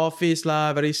 I'm in the office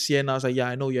lah, very sian. I was like, yeah,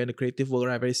 I know you're in the creative work,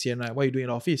 right? Very sian, right? What are you doing in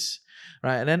the office?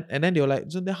 Right? And then they were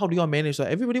like, so then how do you all manage? Like,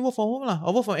 everybody work from home lah,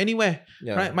 or work from anywhere.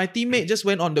 Yeah. Right? My teammate just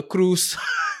went on the cruise.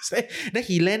 Then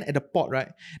he land at the port,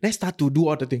 right? Then start to do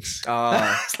all the things.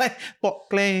 It's like Port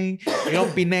Klang,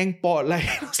 Penang port. Like,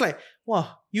 it's like,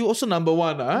 wow, you also number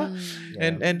one, huh?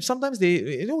 And sometimes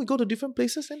we go to different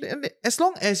places, and as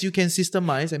long as you can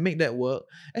systemize and make that work,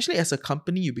 actually as a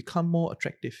company you become more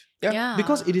attractive. Yeah.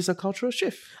 Because it is a cultural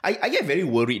shift. I get very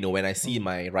worried, when I see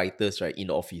my writers, right, in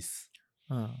the office.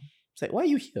 It's like, why are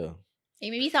you here?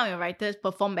 Maybe some of your writers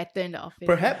perform better in the office.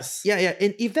 Perhaps. Yeah.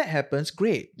 And if that happens,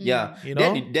 great. Yeah. You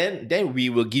know? Then we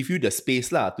will give you the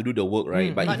space lah to do the work, right?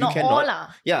 But But if you not cannot, all lah.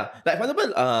 yeah. Like for example,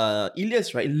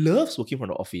 Ilyas, right, loves working from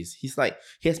the office. He's like,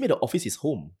 he has made the office his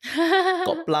home.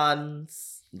 Got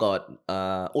plants, got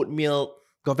oat milk.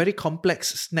 Got very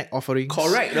complex snack offerings.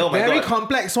 Correct. Oh my very God.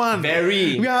 complex one.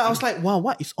 Very. Yeah, I was like, wow,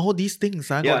 what is all these things?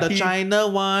 Huh? Yeah, Got the China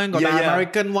one, got the Yeah.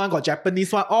 American one, got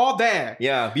Japanese one, all there.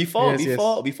 Yeah, before Yes.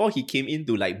 before he came in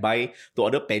to like buy to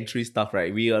order pantry stuff,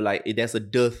 right? We are like, there's a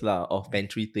dearth lah of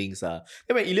pantry things. Then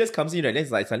when Ilyas comes in, right, then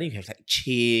it's like suddenly you have like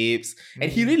chips,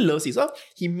 and he really loves it. So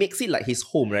he makes it like his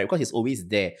home, right? Because he's always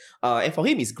there. And for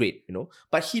him, it's great,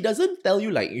 But he doesn't tell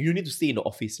you like you need to stay in the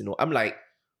office, I'm like,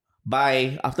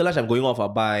 bye. After lunch, I'm going off.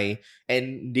 Bye.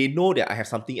 And they know that I have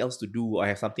something else to do. Or I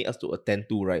have something else to attend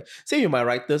to, right? Same with my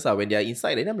writers, when they're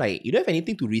inside, and I'm like, you don't have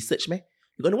anything to research, man?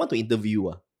 You got no one to interview,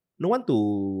 no one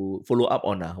to follow up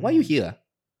on. Why are you here?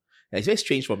 It's very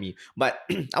strange for me. But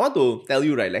I want to tell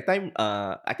you, right, like time,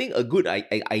 I think a good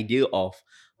idea of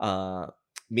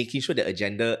making sure the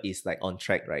agenda is like on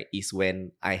track, right, is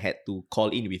when I had to call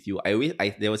in with you.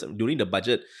 There was during the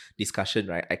budget discussion,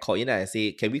 right, I called in and I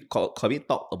say, can we talk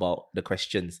about the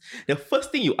questions? The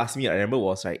first thing you asked me, I remember,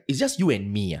 was right, it's just you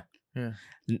and me. Yeah.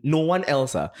 No one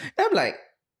else. And I'm like,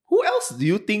 who else do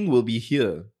you think will be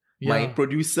here? My Yeah.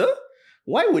 producer?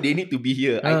 Why would they need to be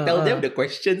here? I tell them the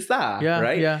questions, right?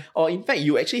 Yeah. Or in fact,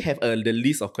 you actually have the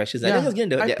list of questions. I just give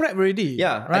them I prep already.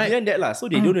 yeah, right? I give them that lah. So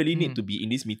they don't really need to be in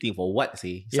this meeting for what,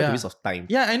 say? Such a waste of time.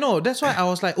 Yeah, I know. That's why I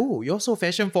was like, oh, you're so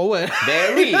fashion forward.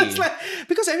 Very. That's like,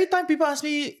 because every time people ask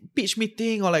me pitch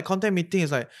meeting or like content meeting,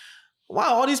 it's like,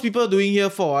 wow, all these people are doing here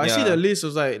for. I see Yeah. the list,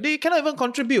 was like, they cannot even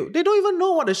contribute. They don't even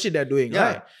know what the shit they're doing, Yeah.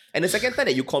 right? And the second time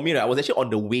that you called me, right, I was actually on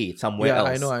the way somewhere Yeah,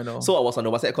 else. I know. So I was on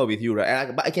the WhatsApp call with you,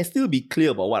 right? But I can still be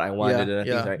clear about what I want, things,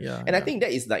 right? And I think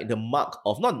that is like the mark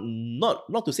of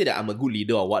not to say that I'm a good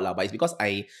leader or what lah, but it's because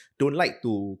I don't like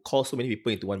to call so many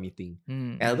people into one meeting,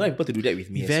 and I don't like people to do that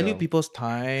with me. Value as well. people's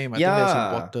time. I think that's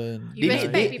important. You They-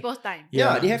 respect they- people's time.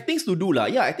 Yeah, Yeah. they have things to do lah.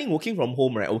 Yeah, I think working from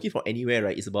home, right, working from anywhere,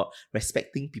 right, is about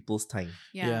respecting people's time.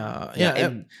 Yeah.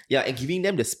 And giving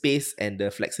them the space and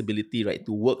the flexibility, right,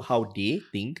 to work how they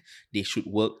think they should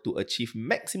work to achieve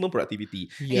maximum productivity.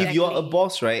 Yeah. If you're a Exactly.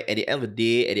 boss, right, at the end of the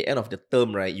day, at the end of the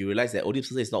term, right, you realize that this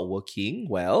person is not working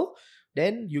well,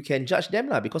 then you can judge them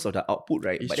lah because of the output,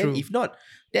 right? It's But true. then if not,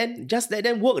 then just let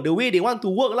them work the way they want to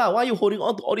work lah. Why are you holding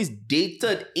on to all these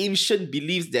dated, ancient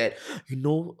beliefs that,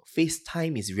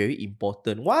 FaceTime is very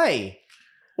important? Why?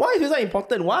 Why is FaceTime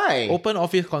important? Why? Open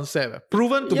office concept.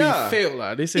 Proven to Yeah. be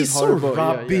failed. This is It's horrible. so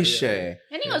rubbish. I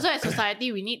think also as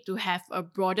society, we need to have a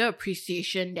broader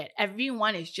appreciation that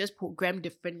everyone is just programmed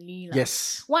differently. Lah.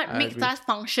 Yes. What I makes agree. us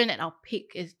function at our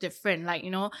peak is different. Like,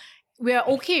 we are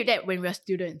okay with that when we're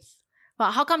students.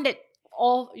 But how come that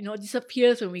all,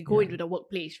 disappears when we go into the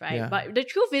workplace, right? Yeah. But the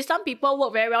truth is some people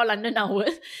work very well London hours.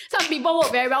 Some people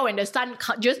work very well when the sun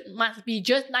must be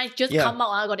just nice, come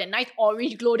out. Got that nice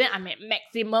orange glow, then I'm at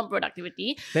maximum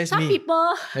productivity. That's Some me.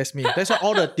 people... That's me. That's why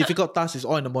all the difficult tasks is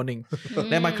all in the morning.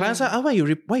 Then my clients are, why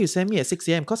you send me at 6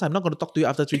 a.m? Because I'm not going to talk to you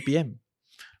after 3 p.m.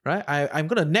 Right? I'm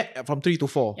going to nap from 3 to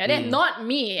 4. Yeah, that's not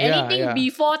me. Yeah, Anything yeah.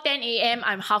 before 10 a.m.,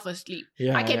 I'm half asleep.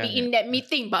 Yeah, I can yeah, be in that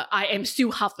meeting, but I am still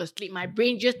half asleep. My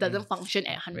brain just doesn't function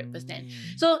at 100%.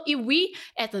 So if we,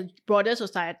 as a broader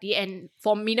society, and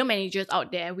for middle managers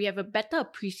out there, we have a better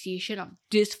appreciation of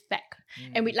this fact,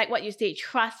 And with like what you say,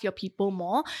 trust your people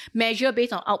more, measure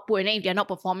based on output, and then if they're not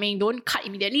performing, don't cut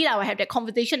immediately. I will have that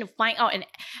conversation to find out and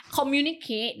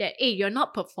communicate that, hey, you're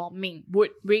not performing.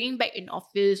 Would bringing back in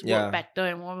office work better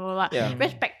and blah, blah, blah. Yeah.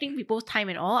 Respecting people's time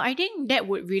and all. I think that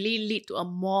would really lead to a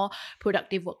more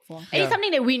productive workforce. And it's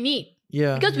something that we need.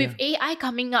 Yeah. Because with AI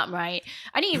coming up, right,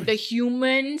 I think if the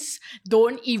humans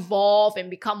don't evolve and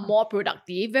become more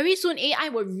productive, very soon AI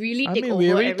will really take over we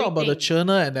already everything. talked about the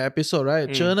churner and the episode, right?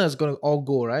 Churner is going to all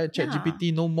go, right?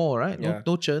 ChatGPT no more, right?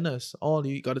 No churners. All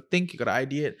you got to think, you got to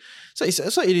ideate. So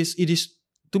it is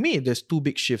to me, there's two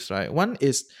big shifts, right? One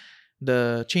is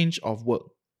the change of work.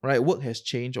 Right, work has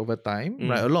changed over time.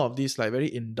 Right, a lot of these like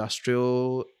very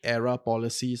industrial era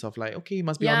policies of like, okay, you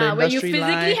must be on the industry line.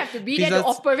 Where you physically have to be there to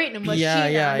operate the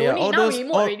machine. All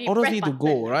those need to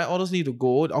go, right? All those need to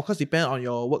go. Of course, depend on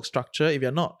your work structure. If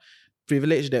you're not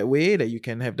privileged that way, that you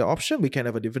can have the option, we can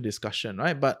have a different discussion,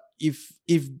 right? But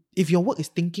if your work is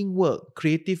thinking work,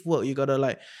 creative work, you gotta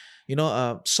like,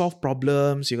 solve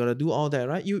problems, you gotta do all that,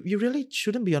 right? You really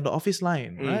shouldn't be on the office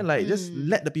line, right? Like just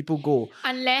let the people go.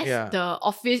 Unless the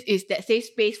office is that safe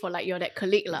space for like that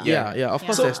colleague lah. Yeah, of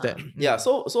course there's that. Yeah,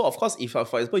 so of course, if for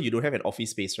example you don't have an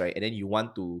office space, right, and then you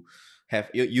want to have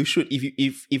you should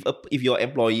if your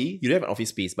employee, you don't have an office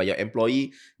space, but your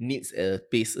employee needs a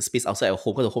space outside a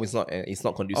home because the home is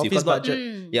not conducive. Office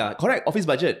budget. Yeah, correct. Office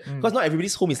budget. Because not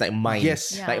everybody's home is like mine.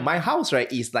 Yes. Yeah. Like my house, right,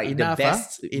 is like Enough, the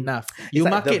best. Enough. You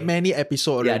like market many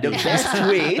episodes Yeah, already. the best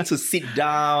way to sit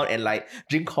down and like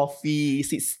drink coffee,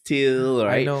 sit still,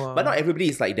 right? know. But not everybody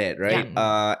is like that, right?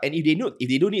 And if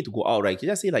they don't need to go out, right, you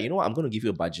just say like, you know what, I'm going to give you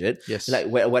a budget. Yes. Like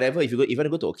whatever, if you want to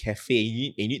go to a cafe,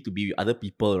 you need to be with other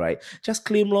people, right? Just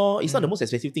claim law. It's not the most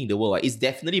expensive thing in the world. Right? It's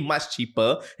definitely much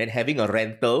cheaper than having a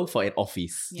rental for an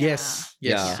office. Yes.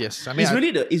 I mean, It's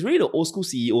really the old school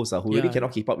CEOs who really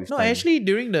cannot keep up with No, time. actually,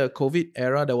 during the COVID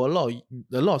era, there were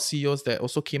a lot of CEOs that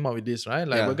also came up with this, right?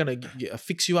 Like, we're gonna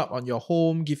fix you up on your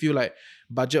home, give you like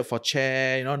budget for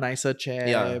chair, nicer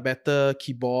chair, better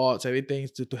keyboards, everything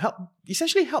to help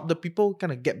the people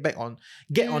kind of get on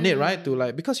it, right? To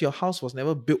like, because your house was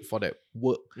never built for that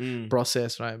work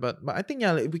process, right? But I think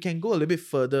like, we can go a little bit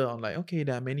further on like, okay,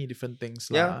 there are many different things,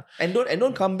 yeah, and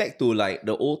don't come back to like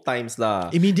the old times lah.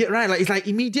 Immediate, right? Like it's like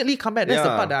immediately come back. That's the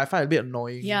part that I find a bit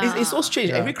annoying. Yeah. It's so strange.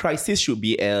 Yeah. Every crisis should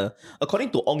be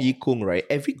according to Ong Yi Kung, right?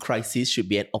 Every crisis should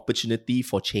be an opportunity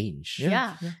for change.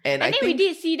 Yeah. And I think we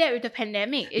did see that with the pandemic.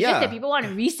 It's just that people want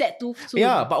to reset too soon.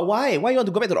 Yeah, but why? Why you want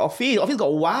to go back to the office? Office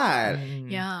got what?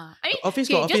 Yeah. I mean, Office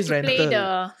got just office to play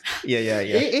rental.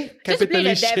 Yeah. just to play the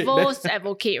Capitalist shit. devil's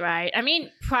advocate, right? I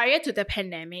mean, prior to the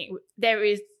pandemic,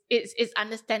 it's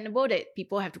understandable that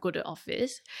people have to go to the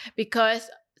office because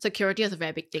security is a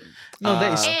very big thing. No,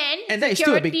 that is, and that is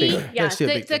still a big thing. Yeah, That's still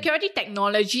a big thing. security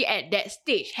technology at that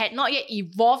stage had not yet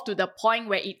evolved to the point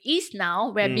where it is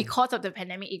now, where because of the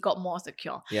pandemic, it got more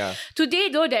secure. Yeah. Today,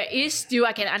 though, there is still,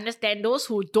 I can understand those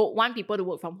who don't want people to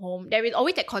work from home. There is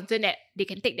always that concern that they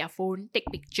can take their phone, take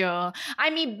picture.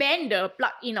 I may ban the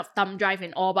plug-in of thumb drive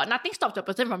and all, but nothing stops a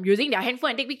person from using their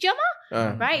handphone and take picture,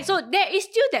 right? So there is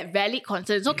still that valid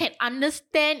concern. So can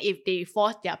understand if they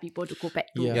force their people to go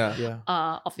back to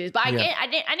office. But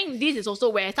I think this is also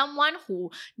where someone who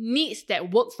needs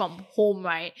that work from home,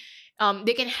 right?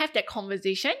 They can have that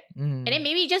conversation and then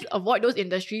maybe just avoid those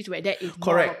industries where that is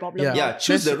more of a problem. Yeah,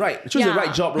 choose the right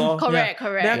job, lor. Correct.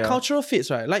 There are cultural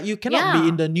fits, right? Like you cannot be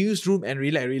in the newsroom and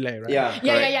relax, right?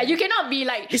 Yeah. You cannot be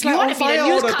like, it's you like want on to be the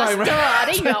fire all the time, newscaster, right?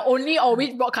 then you are only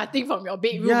always broadcasting from your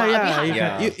bedroom.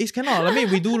 It cannot. I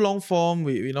mean, we do long form.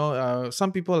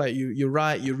 Some people like you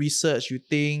write, you research, you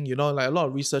think. Like a lot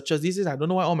of researchers. I don't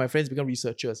know why all my friends become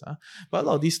researchers. But a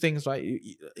lot of these things, right?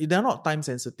 They're not time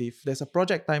sensitive. There's a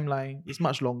project timeline. It's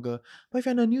much longer. But if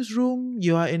you're in a newsroom,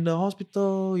 you are in the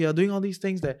hospital, you're doing all these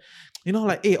things that,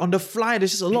 like, hey, on the fly,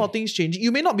 there's just a lot of things changing.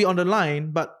 You may not be on the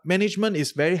line, but management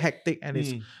is very hectic and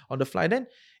it's on the fly. Then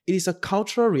it is a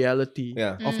cultural reality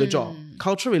of the job,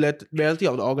 cultural reality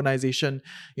of the organization.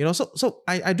 So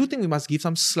I do think we must give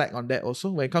some slack on that also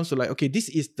when it comes to like, okay, this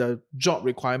is the job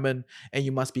requirement and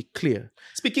you must be clear.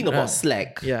 Speaking about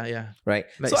Slack. Yeah. Right.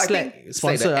 Like so Slack I think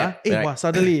sponsor. right?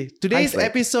 Suddenly today's Slack.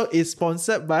 episode is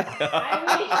sponsored by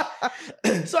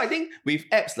So I think with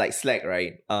apps like Slack,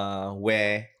 right,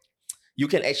 where you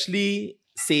can actually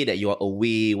say that you are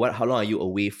away, how long are you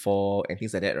away for, and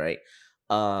things like that, right?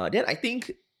 Then I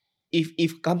think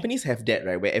if companies have that,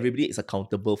 right, where everybody is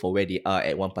accountable for where they are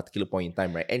at one particular point in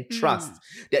time, right, and trust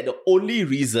that the only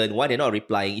reason why they're not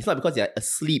replying is not because they're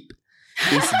asleep,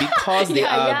 it's because they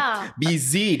are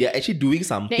busy, they're actually doing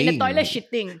something. They're in the toilet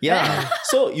shitting. Yeah.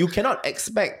 So you cannot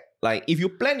expect, like, if you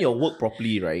plan your work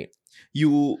properly, right,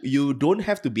 you don't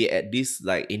have to be at this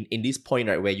like in this point,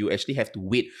 right, where you actually have to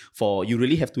wait for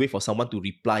someone to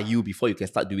reply you before you can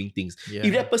start doing things. Yeah.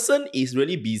 If that person is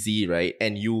really busy, right,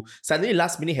 and you suddenly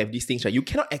last minute have these things, right, you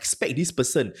cannot expect this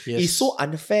person. Yes. It's so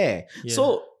unfair. Yeah.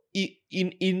 So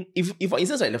if for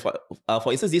instance, like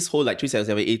for instance, this whole like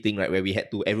 3778 thing, right, where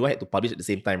everyone had to publish at the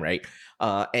same time, right,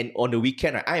 and on the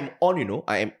weekend, right, I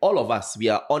am all of us, we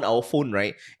are on our phone,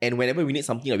 right, and whenever we need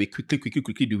something, like, we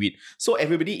quickly do it. So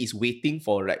everybody is waiting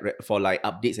for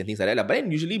updates and things like that. But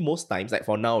then usually most times, like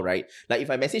for now, right, like if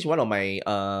I message one of my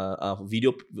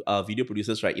video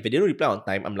producers, right, if they don't reply on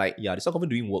time, I'm like, yeah, this not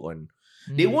doing work on.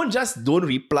 They won't just don't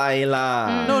reply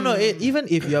lah. No, even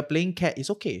if you're playing cat, it's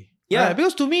okay. Yeah. Right?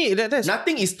 Because to me, that's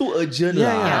nothing is too urgent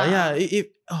lah. Yeah.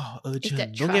 Urgent.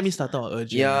 that Don't get me trust. started on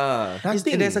urgent. Yeah,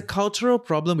 nothing. There's a cultural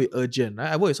problem with urgent.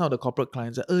 Right? I work with some of the corporate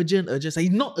clients. Like, urgent. It's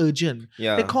like, not urgent.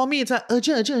 Yeah. They call me, it's like,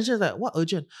 urgent. It's like, what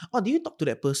urgent? Oh, did you talk to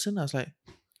that person? I was like,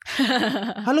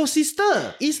 hello,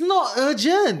 sister. It's not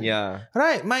urgent. Yeah.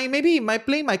 Right? Maybe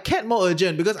playing my cat more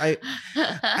urgent because I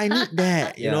need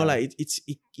that. You Yeah. know, like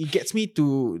it gets me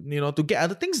to, to get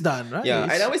other things done, right? Yeah.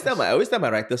 And I always tell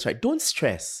my writers, right, don't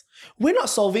stress. We're not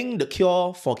solving the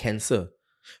cure for cancer.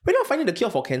 We're not finding the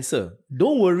cure for cancer.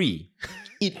 Don't worry.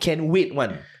 It can wait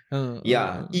one.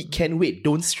 It can wait.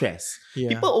 Don't stress. Yeah.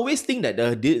 People always think that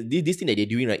this thing that they're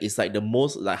doing, right, is like the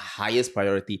most like highest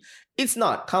priority. It's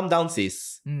not. Calm down,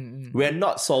 sis. We're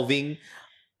not solving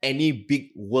any big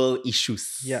world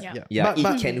issues. Yeah. Yeah, But-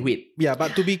 it can wait. Yeah,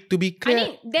 but to be I clear,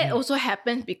 think that also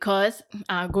happens because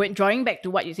drawing back to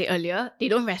what you said earlier, they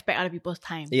don't respect other people's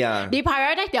time. Yeah. They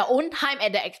prioritize their own time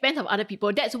at the expense of other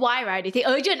people. That's why, right? They say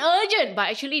urgent,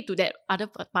 but actually to that other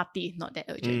party, it's not that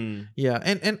urgent. yeah,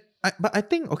 but I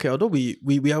think, okay, although we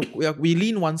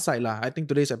lean one side lah, I think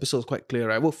today's episode is quite clear,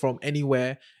 right? Work from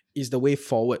anywhere is the way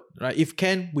forward, right? If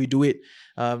can, we do it.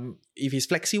 If it's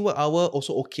flexi work hour,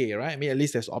 also okay, right? I mean, at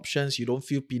least there's options. You don't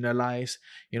feel penalized,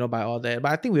 by all that.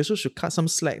 But I think we also should cut some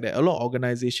slack that a lot of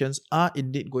organizations are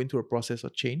indeed going through a process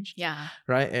of change, Yeah.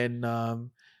 right? And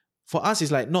for us,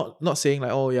 it's like not saying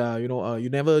like, oh yeah, you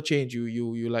never change.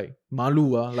 You like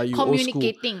malu, like you old school.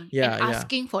 Communicating and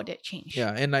asking for that change.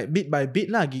 Yeah, and like bit by bit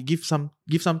lah, give some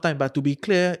time. But to be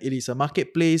clear, it is a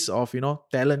marketplace of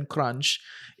talent crunch.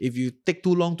 If you take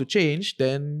too long to change,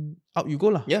 then out you go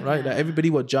lah. Yeah. Right. Like everybody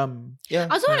will jump. Yeah.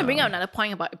 I also want to bring up another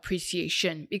point about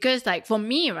appreciation because, like, for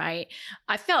me, right,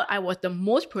 I felt I was the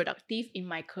most productive in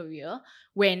my career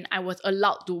when I was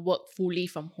allowed to work fully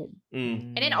from home.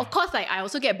 And then, of course, like, I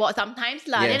also get bored sometimes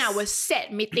lah. Yes. Then I will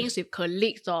set meetings with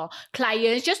colleagues or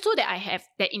clients just so that I have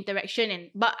that interaction.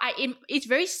 But it's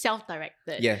very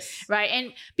self-directed. Yes. Right?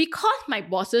 And because my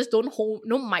bosses don't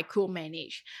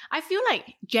micromanage, I feel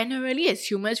like generally as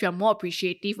humans, we are more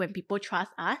appreciative when people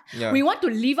trust us. Yeah. We want to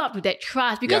live up to that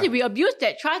trust because Yeah. if we abuse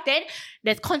that trust, then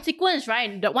there's consequence, right?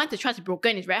 And once the trust is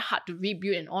broken, it's very hard to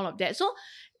rebuild and all of that. So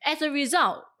as a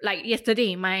result, like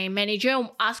yesterday, my manager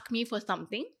asked me for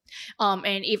something.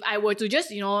 And if I were to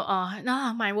just,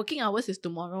 my working hours is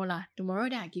tomorrow lah. Tomorrow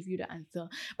then I give you the answer.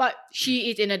 But she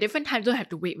is in a different time zone, have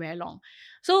to wait very long.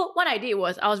 So what I did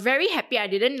was I was very happy. I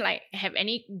didn't like have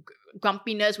any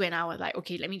grumpiness when I was like,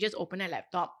 okay, let me just open a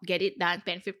laptop, get it done,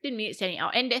 spend 15 minutes sending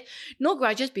out. And there's no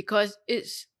grudges because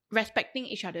it's respecting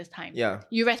each other's time. Yeah.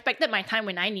 You respected my time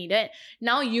when I need it.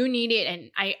 Now you need it. And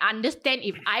I understand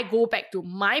if I go back to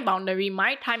my boundary,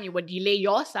 my time, it will delay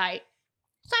your side.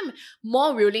 So I'm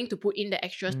more willing to put in the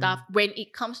extra stuff when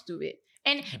it comes to it.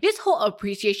 And this whole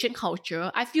appreciation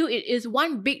culture, I feel it is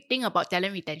one big thing about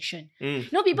talent retention.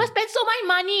 People spend so much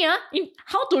money in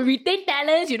how to retain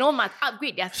talents, must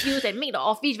upgrade their skills and make the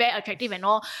office very attractive and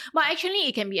all. But actually,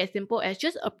 it can be as simple as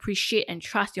just appreciate and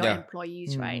trust your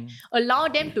employees, right? Allow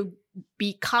them to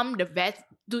become the best,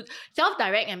 to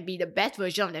self-direct and be the best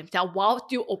version of themselves while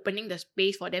still opening the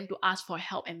space for them to ask for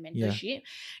help and mentorship.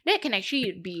 That can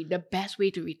actually be the best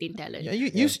way to retain talent. Yeah,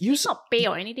 use Not pay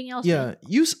or anything else. yeah,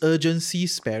 use urgency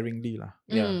sparingly lah.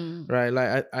 Right,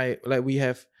 like I like we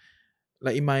have,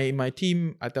 like in my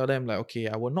team, I tell them like, okay,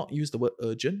 I will not use the word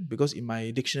urgent because in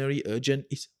my dictionary,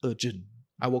 urgent is urgent.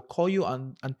 I will call you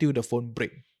until the phone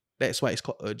break. That's why it's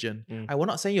called urgent. I will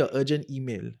not send you an urgent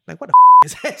email. Like, what the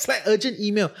is that? It's like urgent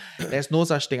email. There's no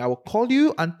such thing. I will call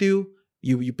you until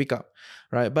you pick up,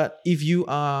 right? But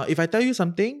if I tell you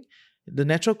something, the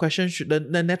natural question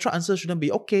the natural answer shouldn't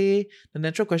be okay. The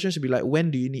natural question should be like,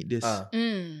 when do you need this?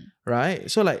 Right?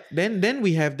 So like then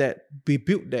we have that, we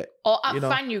build that. Or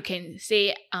upfront, you can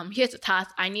say, here's the task.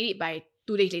 I need it by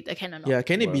 2 days later. Can or not? Yeah,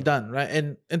 can it be done,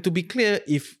 right? And to be clear,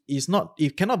 if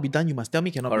cannot be done, you must tell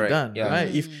me cannot be done,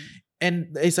 right?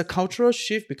 And it's a cultural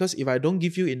shift because if I don't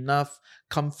give you enough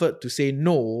comfort to say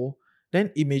no, then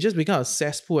it may just become a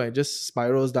cesspool and just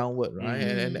spirals downward, right?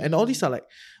 And all these are like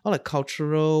all like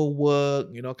cultural work,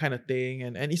 kind of thing.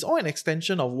 And it's all an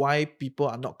extension of why people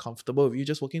are not comfortable with you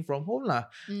just working from home lah.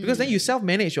 Because then you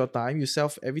self-manage your time, you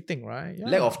self everything, right? Yeah.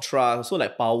 Lack of trust, so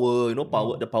like power,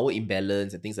 the power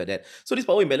imbalance and things like that. So this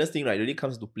power imbalance thing, right, really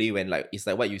comes to play when like it's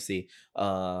like what you say.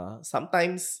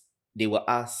 Sometimes they will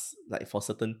ask like for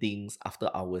certain things after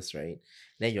hours, right?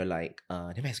 Then you're like,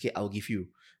 never escape, I'll give you.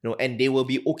 And they will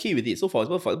be okay with it. So for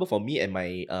example, for me and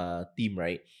my team,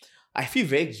 right, I feel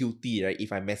very guilty, right,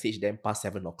 if I message them past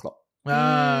 7 o'clock.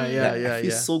 I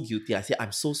feel so guilty. I say,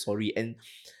 I'm so sorry. And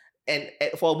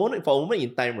for a moment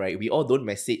in time, right, we all don't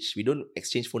message, we don't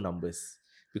exchange phone numbers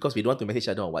because we don't want to message each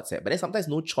other on WhatsApp. But then sometimes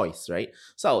no choice, right?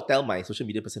 So I'll tell my social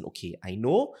media person, okay, I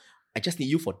know I just need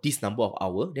you for this number of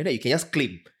hours. Then you can just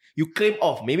claim. You claim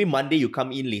off. Maybe Monday you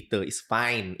come in later. It's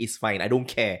fine. I don't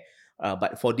care.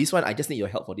 But for this one, I just need your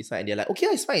help for this one. And they're like, okay,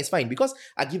 it's fine. Because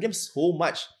I give them so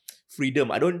much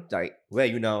freedom. I don't like, where are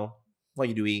you now? What are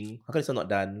you doing? How come it's not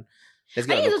done? I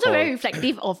think it's also very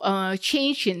reflective of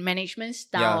change in management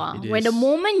style. When the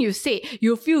moment you say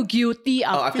you feel guilty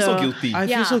after. I feel so guilty. I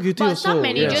feel so guilty but also. some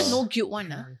managers no guilt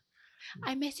one.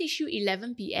 I message you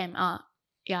 11 p.m.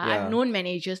 I've known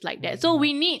managers like that. So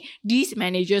we need these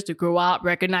managers to grow up,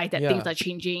 recognize that things are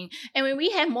changing. And when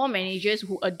we have more managers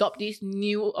who adopt this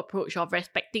new approach of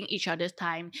respecting each other's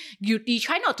time, guilty,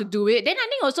 try not to do it, then I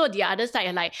think also the other side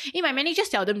are like, my manager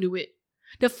seldom do it.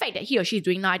 The fact that he or she is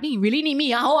doing now, I think he really need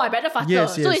me. I better faster.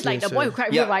 So it's like the boy who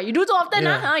cried, right? You do so often,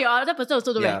 your other person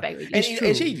also don't respect you. And it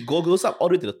actually goes up all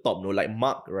the way to the top, like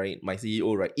Mark, right? My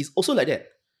CEO, right? Is also like that.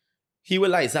 He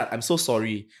will like, Zat, I'm so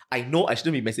sorry. I know I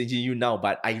shouldn't be messaging you now,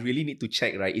 but I really need to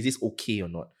check, right? Is this okay or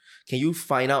not? Can you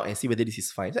find out and see whether this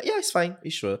is fine? Like, it's fine.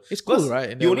 It's sure. It's cool,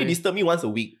 right? You only disturb me once a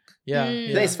week. Yeah.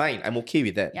 That is fine. I'm okay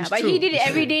with that. Yeah, but he did it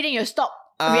every day, then you stop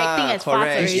reacting as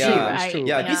fast as you, right?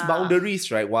 Yeah, these boundaries,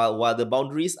 right? While the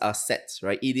boundaries are set,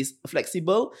 right? It is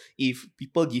flexible if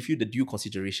people give you the due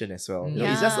consideration as well.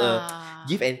 It's just a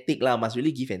give and take lah. Must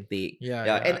really give and take.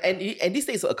 And this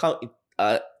takes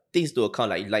into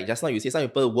account, like just now you say some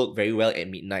people work very well at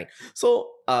midnight. So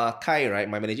Kai, right,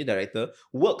 my managing director,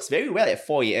 works very well at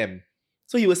 4 a.m.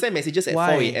 So he will send messages at 4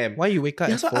 a.m. Why you wake up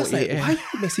at 4 a.m.? Like, why are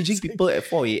you messaging people at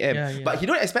 4 a.m.? But he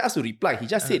don't expect us to reply. He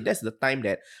just said that's the time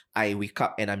that I wake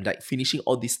up and I'm like finishing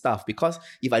all this stuff. Because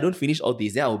if I don't finish all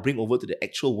this, then I will bring over to the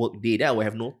actual work day. Then I will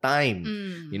have no time.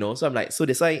 So I'm like, so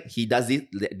that's why he does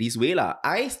this way lah.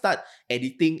 I start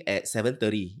editing at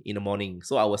 7:30 in the morning.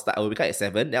 So I will wake up at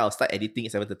 7. Then I'll start editing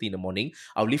at 7:30 in the morning.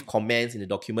 I'll leave comments in the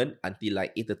document until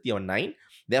like 8:30 or 9.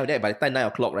 Then by the time 9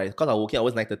 o'clock, right? Because our working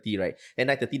hours 9:30, right? Then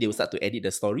 9:30 they will start to edit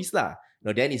the stories lah.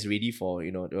 Then it's ready for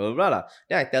blah, blah, blah.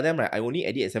 Then I tell them, right, I only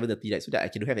edit at 7:30, right, so that I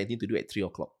can have anything to do at 3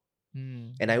 o'clock.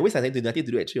 And I always have nothing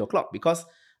to do at 3 o'clock because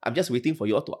I'm just waiting for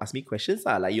you all to ask me questions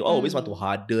lah. Like you all always want to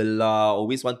huddle lah,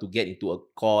 always want to get into a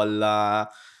call lah.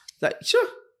 Like sure,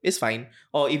 it's fine.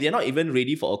 Or if they're not even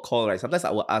ready for a call, right? Sometimes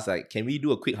I will ask like, can we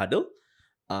do a quick huddle?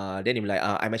 Then I'm like,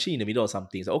 I'm actually in the middle of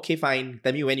something. So okay, fine.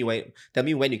 Tell me when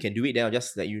you can do it. Then I'll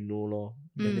just let you know lor.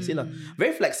 That's it lah.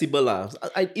 Very flexible lah.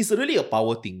 It's really a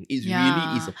power thing. It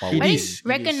really is a power thing.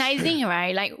 Recognizing,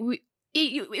 right? Like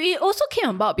it also came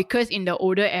about because in the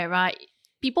older era,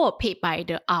 people were paid by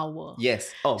the hour.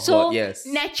 Yes.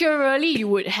 Naturally,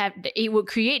 it would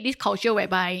create this culture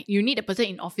whereby you need the person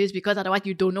in office because otherwise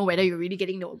you don't know whether you're really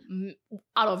getting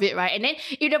out of it, right? And then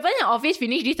if the person in office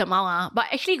finish this amount,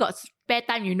 but actually got spare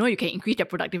time, you can increase their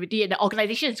productivity and the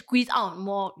organization squeeze out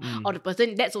more of the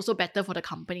person. That's also better for the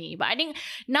company. But I think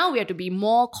now we have to be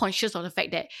more conscious of the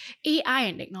fact that AI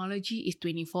and technology is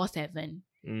 24/7.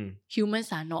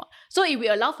 Humans are not. So if we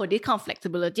allow for this kind of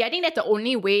flexibility, I think that's the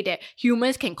only way that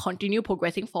humans can continue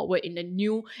progressing forward in the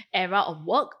new era of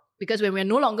work. Because when we're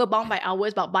no longer bound by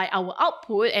hours, but by our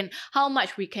output and how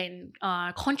much we can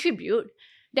contribute,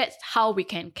 that's how we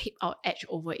can keep our edge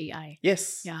over AI.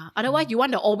 Yes. Yeah. Otherwise, you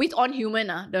want the always on human,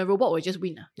 the robot will just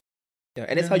win. Yeah,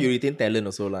 and that's how you retain talent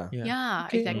also lah. Yeah,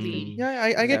 exactly.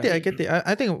 Yeah, I get it.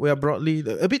 I think we are broadly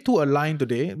a bit too aligned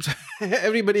today.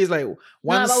 Everybody is like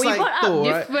one but side. we brought up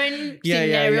different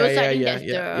scenarios. I think that's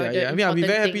the I mean, I'll be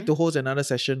very happy thing. to host another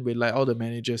session with like all the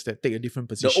managers that take a different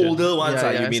position. The older ones, you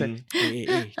it's mean? Like,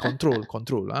 hey,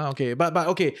 control. Okay, but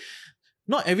okay.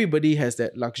 Not everybody has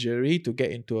that luxury to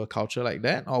get into a culture like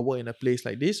that or work in a place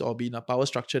like this or be in a power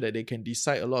structure that they can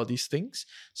decide a lot of these things.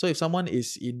 So if someone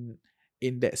is in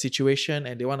that situation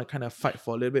and they want to kind of fight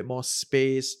for a little bit more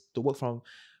space to work from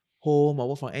home or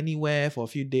work from anywhere for a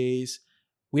few days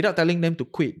without telling them to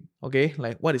quit, okay?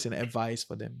 Like what is an advice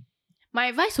for them? My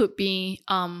advice would be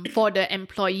for the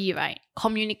employee, right?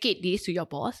 Communicate this to your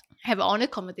boss. Have an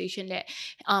honest conversation that,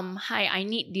 hi, I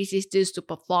need this to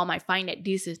perform. I find that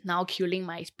this is now killing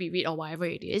my spirit or whatever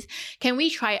it is. Can we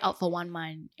try it out for 1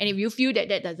 month? And if you feel that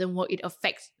that doesn't work, it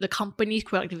affects the company's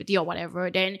productivity or whatever,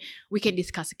 then we can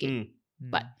discuss again.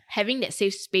 But having that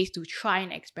safe space to try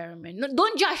and experiment. No,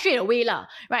 don't judge straight away lah.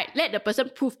 Right? Let the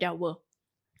person prove their worth.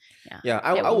 Yeah,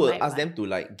 I will ask them to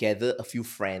like gather a few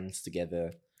friends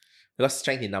together. Because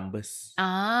strength in numbers. So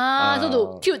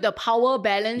to tilt the power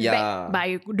balance back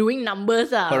by doing numbers.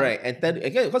 Correct. And then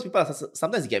again, because people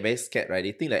sometimes get very scared, right?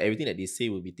 They think that everything that they say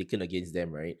will be taken against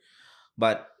them, right?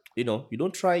 But you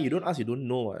don't try, you don't ask, you don't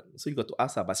know. So you got to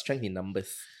ask, but strength in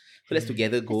numbers. So let's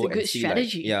together go and see.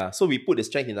 Strategy. So we put the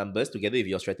strength in numbers together with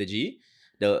your strategy,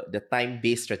 the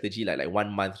time-based strategy, like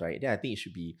 1 month, right? Then I think it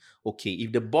should be okay.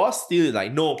 If the boss still is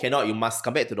like, no, cannot, you must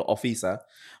come back to the office,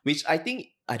 which I think,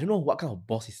 I don't know what kind of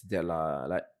boss is that,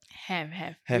 like. Have.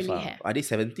 Really have. Are they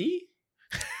 70?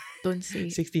 Don't say.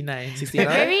 69. 69?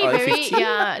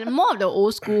 Very, more of the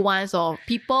old school ones, or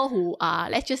people who are,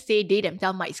 let's just say they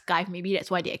themselves might Skype, maybe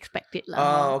that's why they expect it.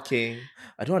 Okay.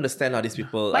 I don't understand how these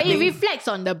people... But it reflects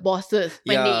on the bosses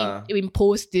when they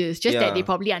impose this, just that they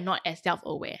probably are not as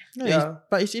self-aware.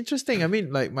 But it's interesting. I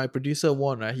mean, like my producer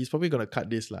Warren, right? He's probably gonna cut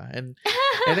this lah, and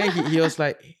then he was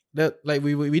like,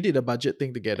 we did a budget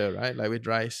thing together, right? Like with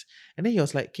Rice, and then he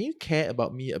was like, "Can you care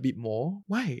about me a bit more?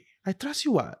 Why? I trust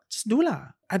you, what? Just do lah."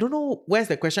 I don't know where's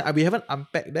the question. We haven't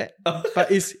unpacked that, but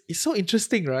it's so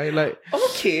interesting, right? Like,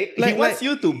 okay, he wants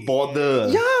you to bother.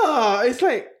 Yeah, it's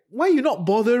like, why you not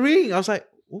bothering? I was like,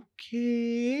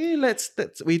 okay, let's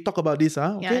we talk about this,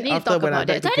 Okay, I need to talk about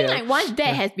that. So I think like once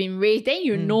that has been raised, then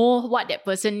you know what that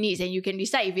person needs, and you can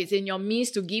decide if it's in your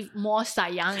means to give more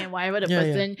sayang and whatever the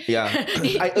person.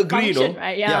 I agree, function,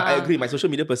 right? I agree. My social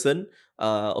media person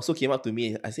also came up to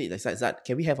me. I said, Zat,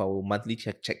 can we have our monthly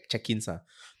check-ins? I'm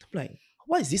like,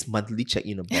 what is this monthly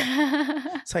check-in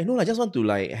about? So I know I just want to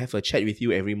like have a chat with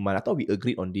you every month. I thought we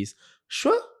agreed on this.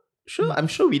 Sure. I'm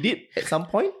sure we did at some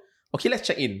point. Okay, let's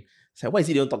check in. So what is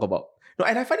it you don't talk about? No,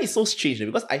 and I find it so strange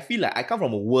because I feel like I come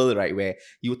from a world, right, where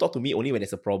you talk to me only when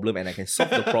there's a problem and I can solve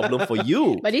the problem for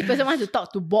you. But this person wants to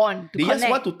talk to bond, to they connect, just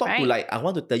want to talk right? to like, I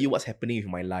want to tell you what's happening with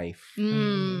my life.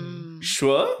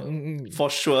 Sure? For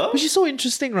sure? Which is so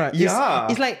interesting, right? Yeah.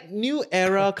 It's like new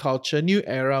era culture, new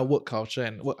era work culture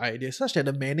and work ideas, such that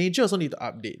the manager also need to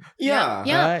update. Yeah.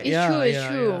 Right? It's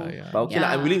true. But okay,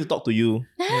 like, I'm willing to talk to you.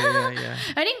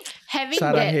 I think having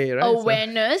Saranghe, that right?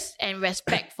 awareness and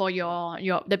respect for your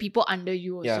the people under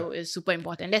you also is super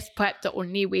important. That's perhaps the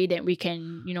only way that we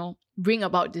can, bring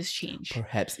about this change.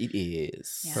 Perhaps it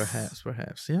is.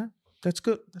 Perhaps. Yeah. That's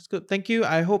good. Thank you.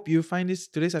 I hope you find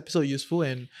today's episode useful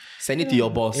and send it to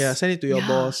your boss. Yeah, send it to your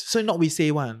boss. So not we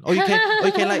say one. Or you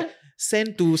can like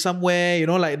send to somewhere,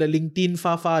 like the LinkedIn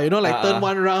Fafa, turn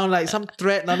one round, like some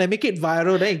thread, now they make it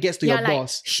viral, then it gets to your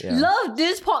boss. Love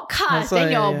this podcast.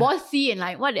 Then your boss see and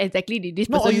like, what exactly did this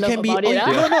person love about it?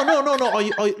 No. Or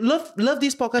you love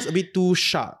this podcast a bit too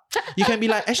sharp. You can be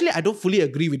like, actually, I don't fully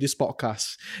agree with this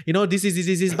podcast. This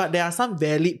is, but there are some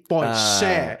valid points.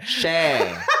 Share.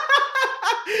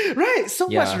 Right, so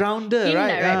much rounder,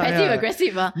 indirect, right? Passive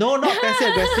aggressive. No, not passive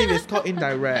aggressive. It's called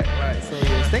indirect, right? So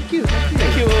yes, thank you.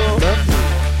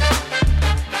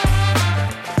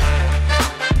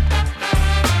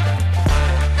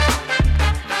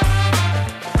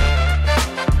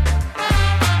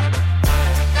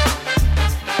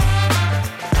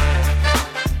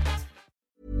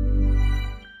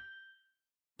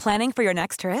 Planning for your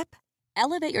next trip?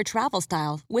 Elevate your travel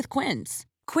style with Quince.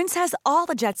 Quince has all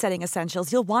the jet-setting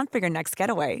essentials you'll want for your next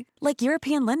getaway, like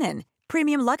European linen,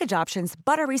 premium luggage options,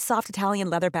 buttery soft Italian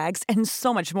leather bags, and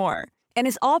so much more. And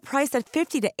is all priced at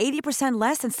 50 to 80%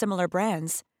 less than similar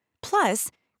brands. Plus,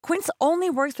 Quince only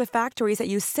works with factories that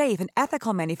use safe and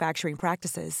ethical manufacturing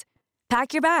practices.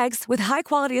 Pack your bags with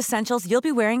high-quality essentials you'll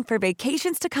be wearing for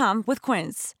vacations to come with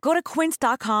Quince. Go to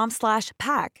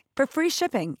quince.com/pack for free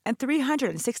shipping and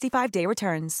 365-day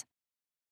returns.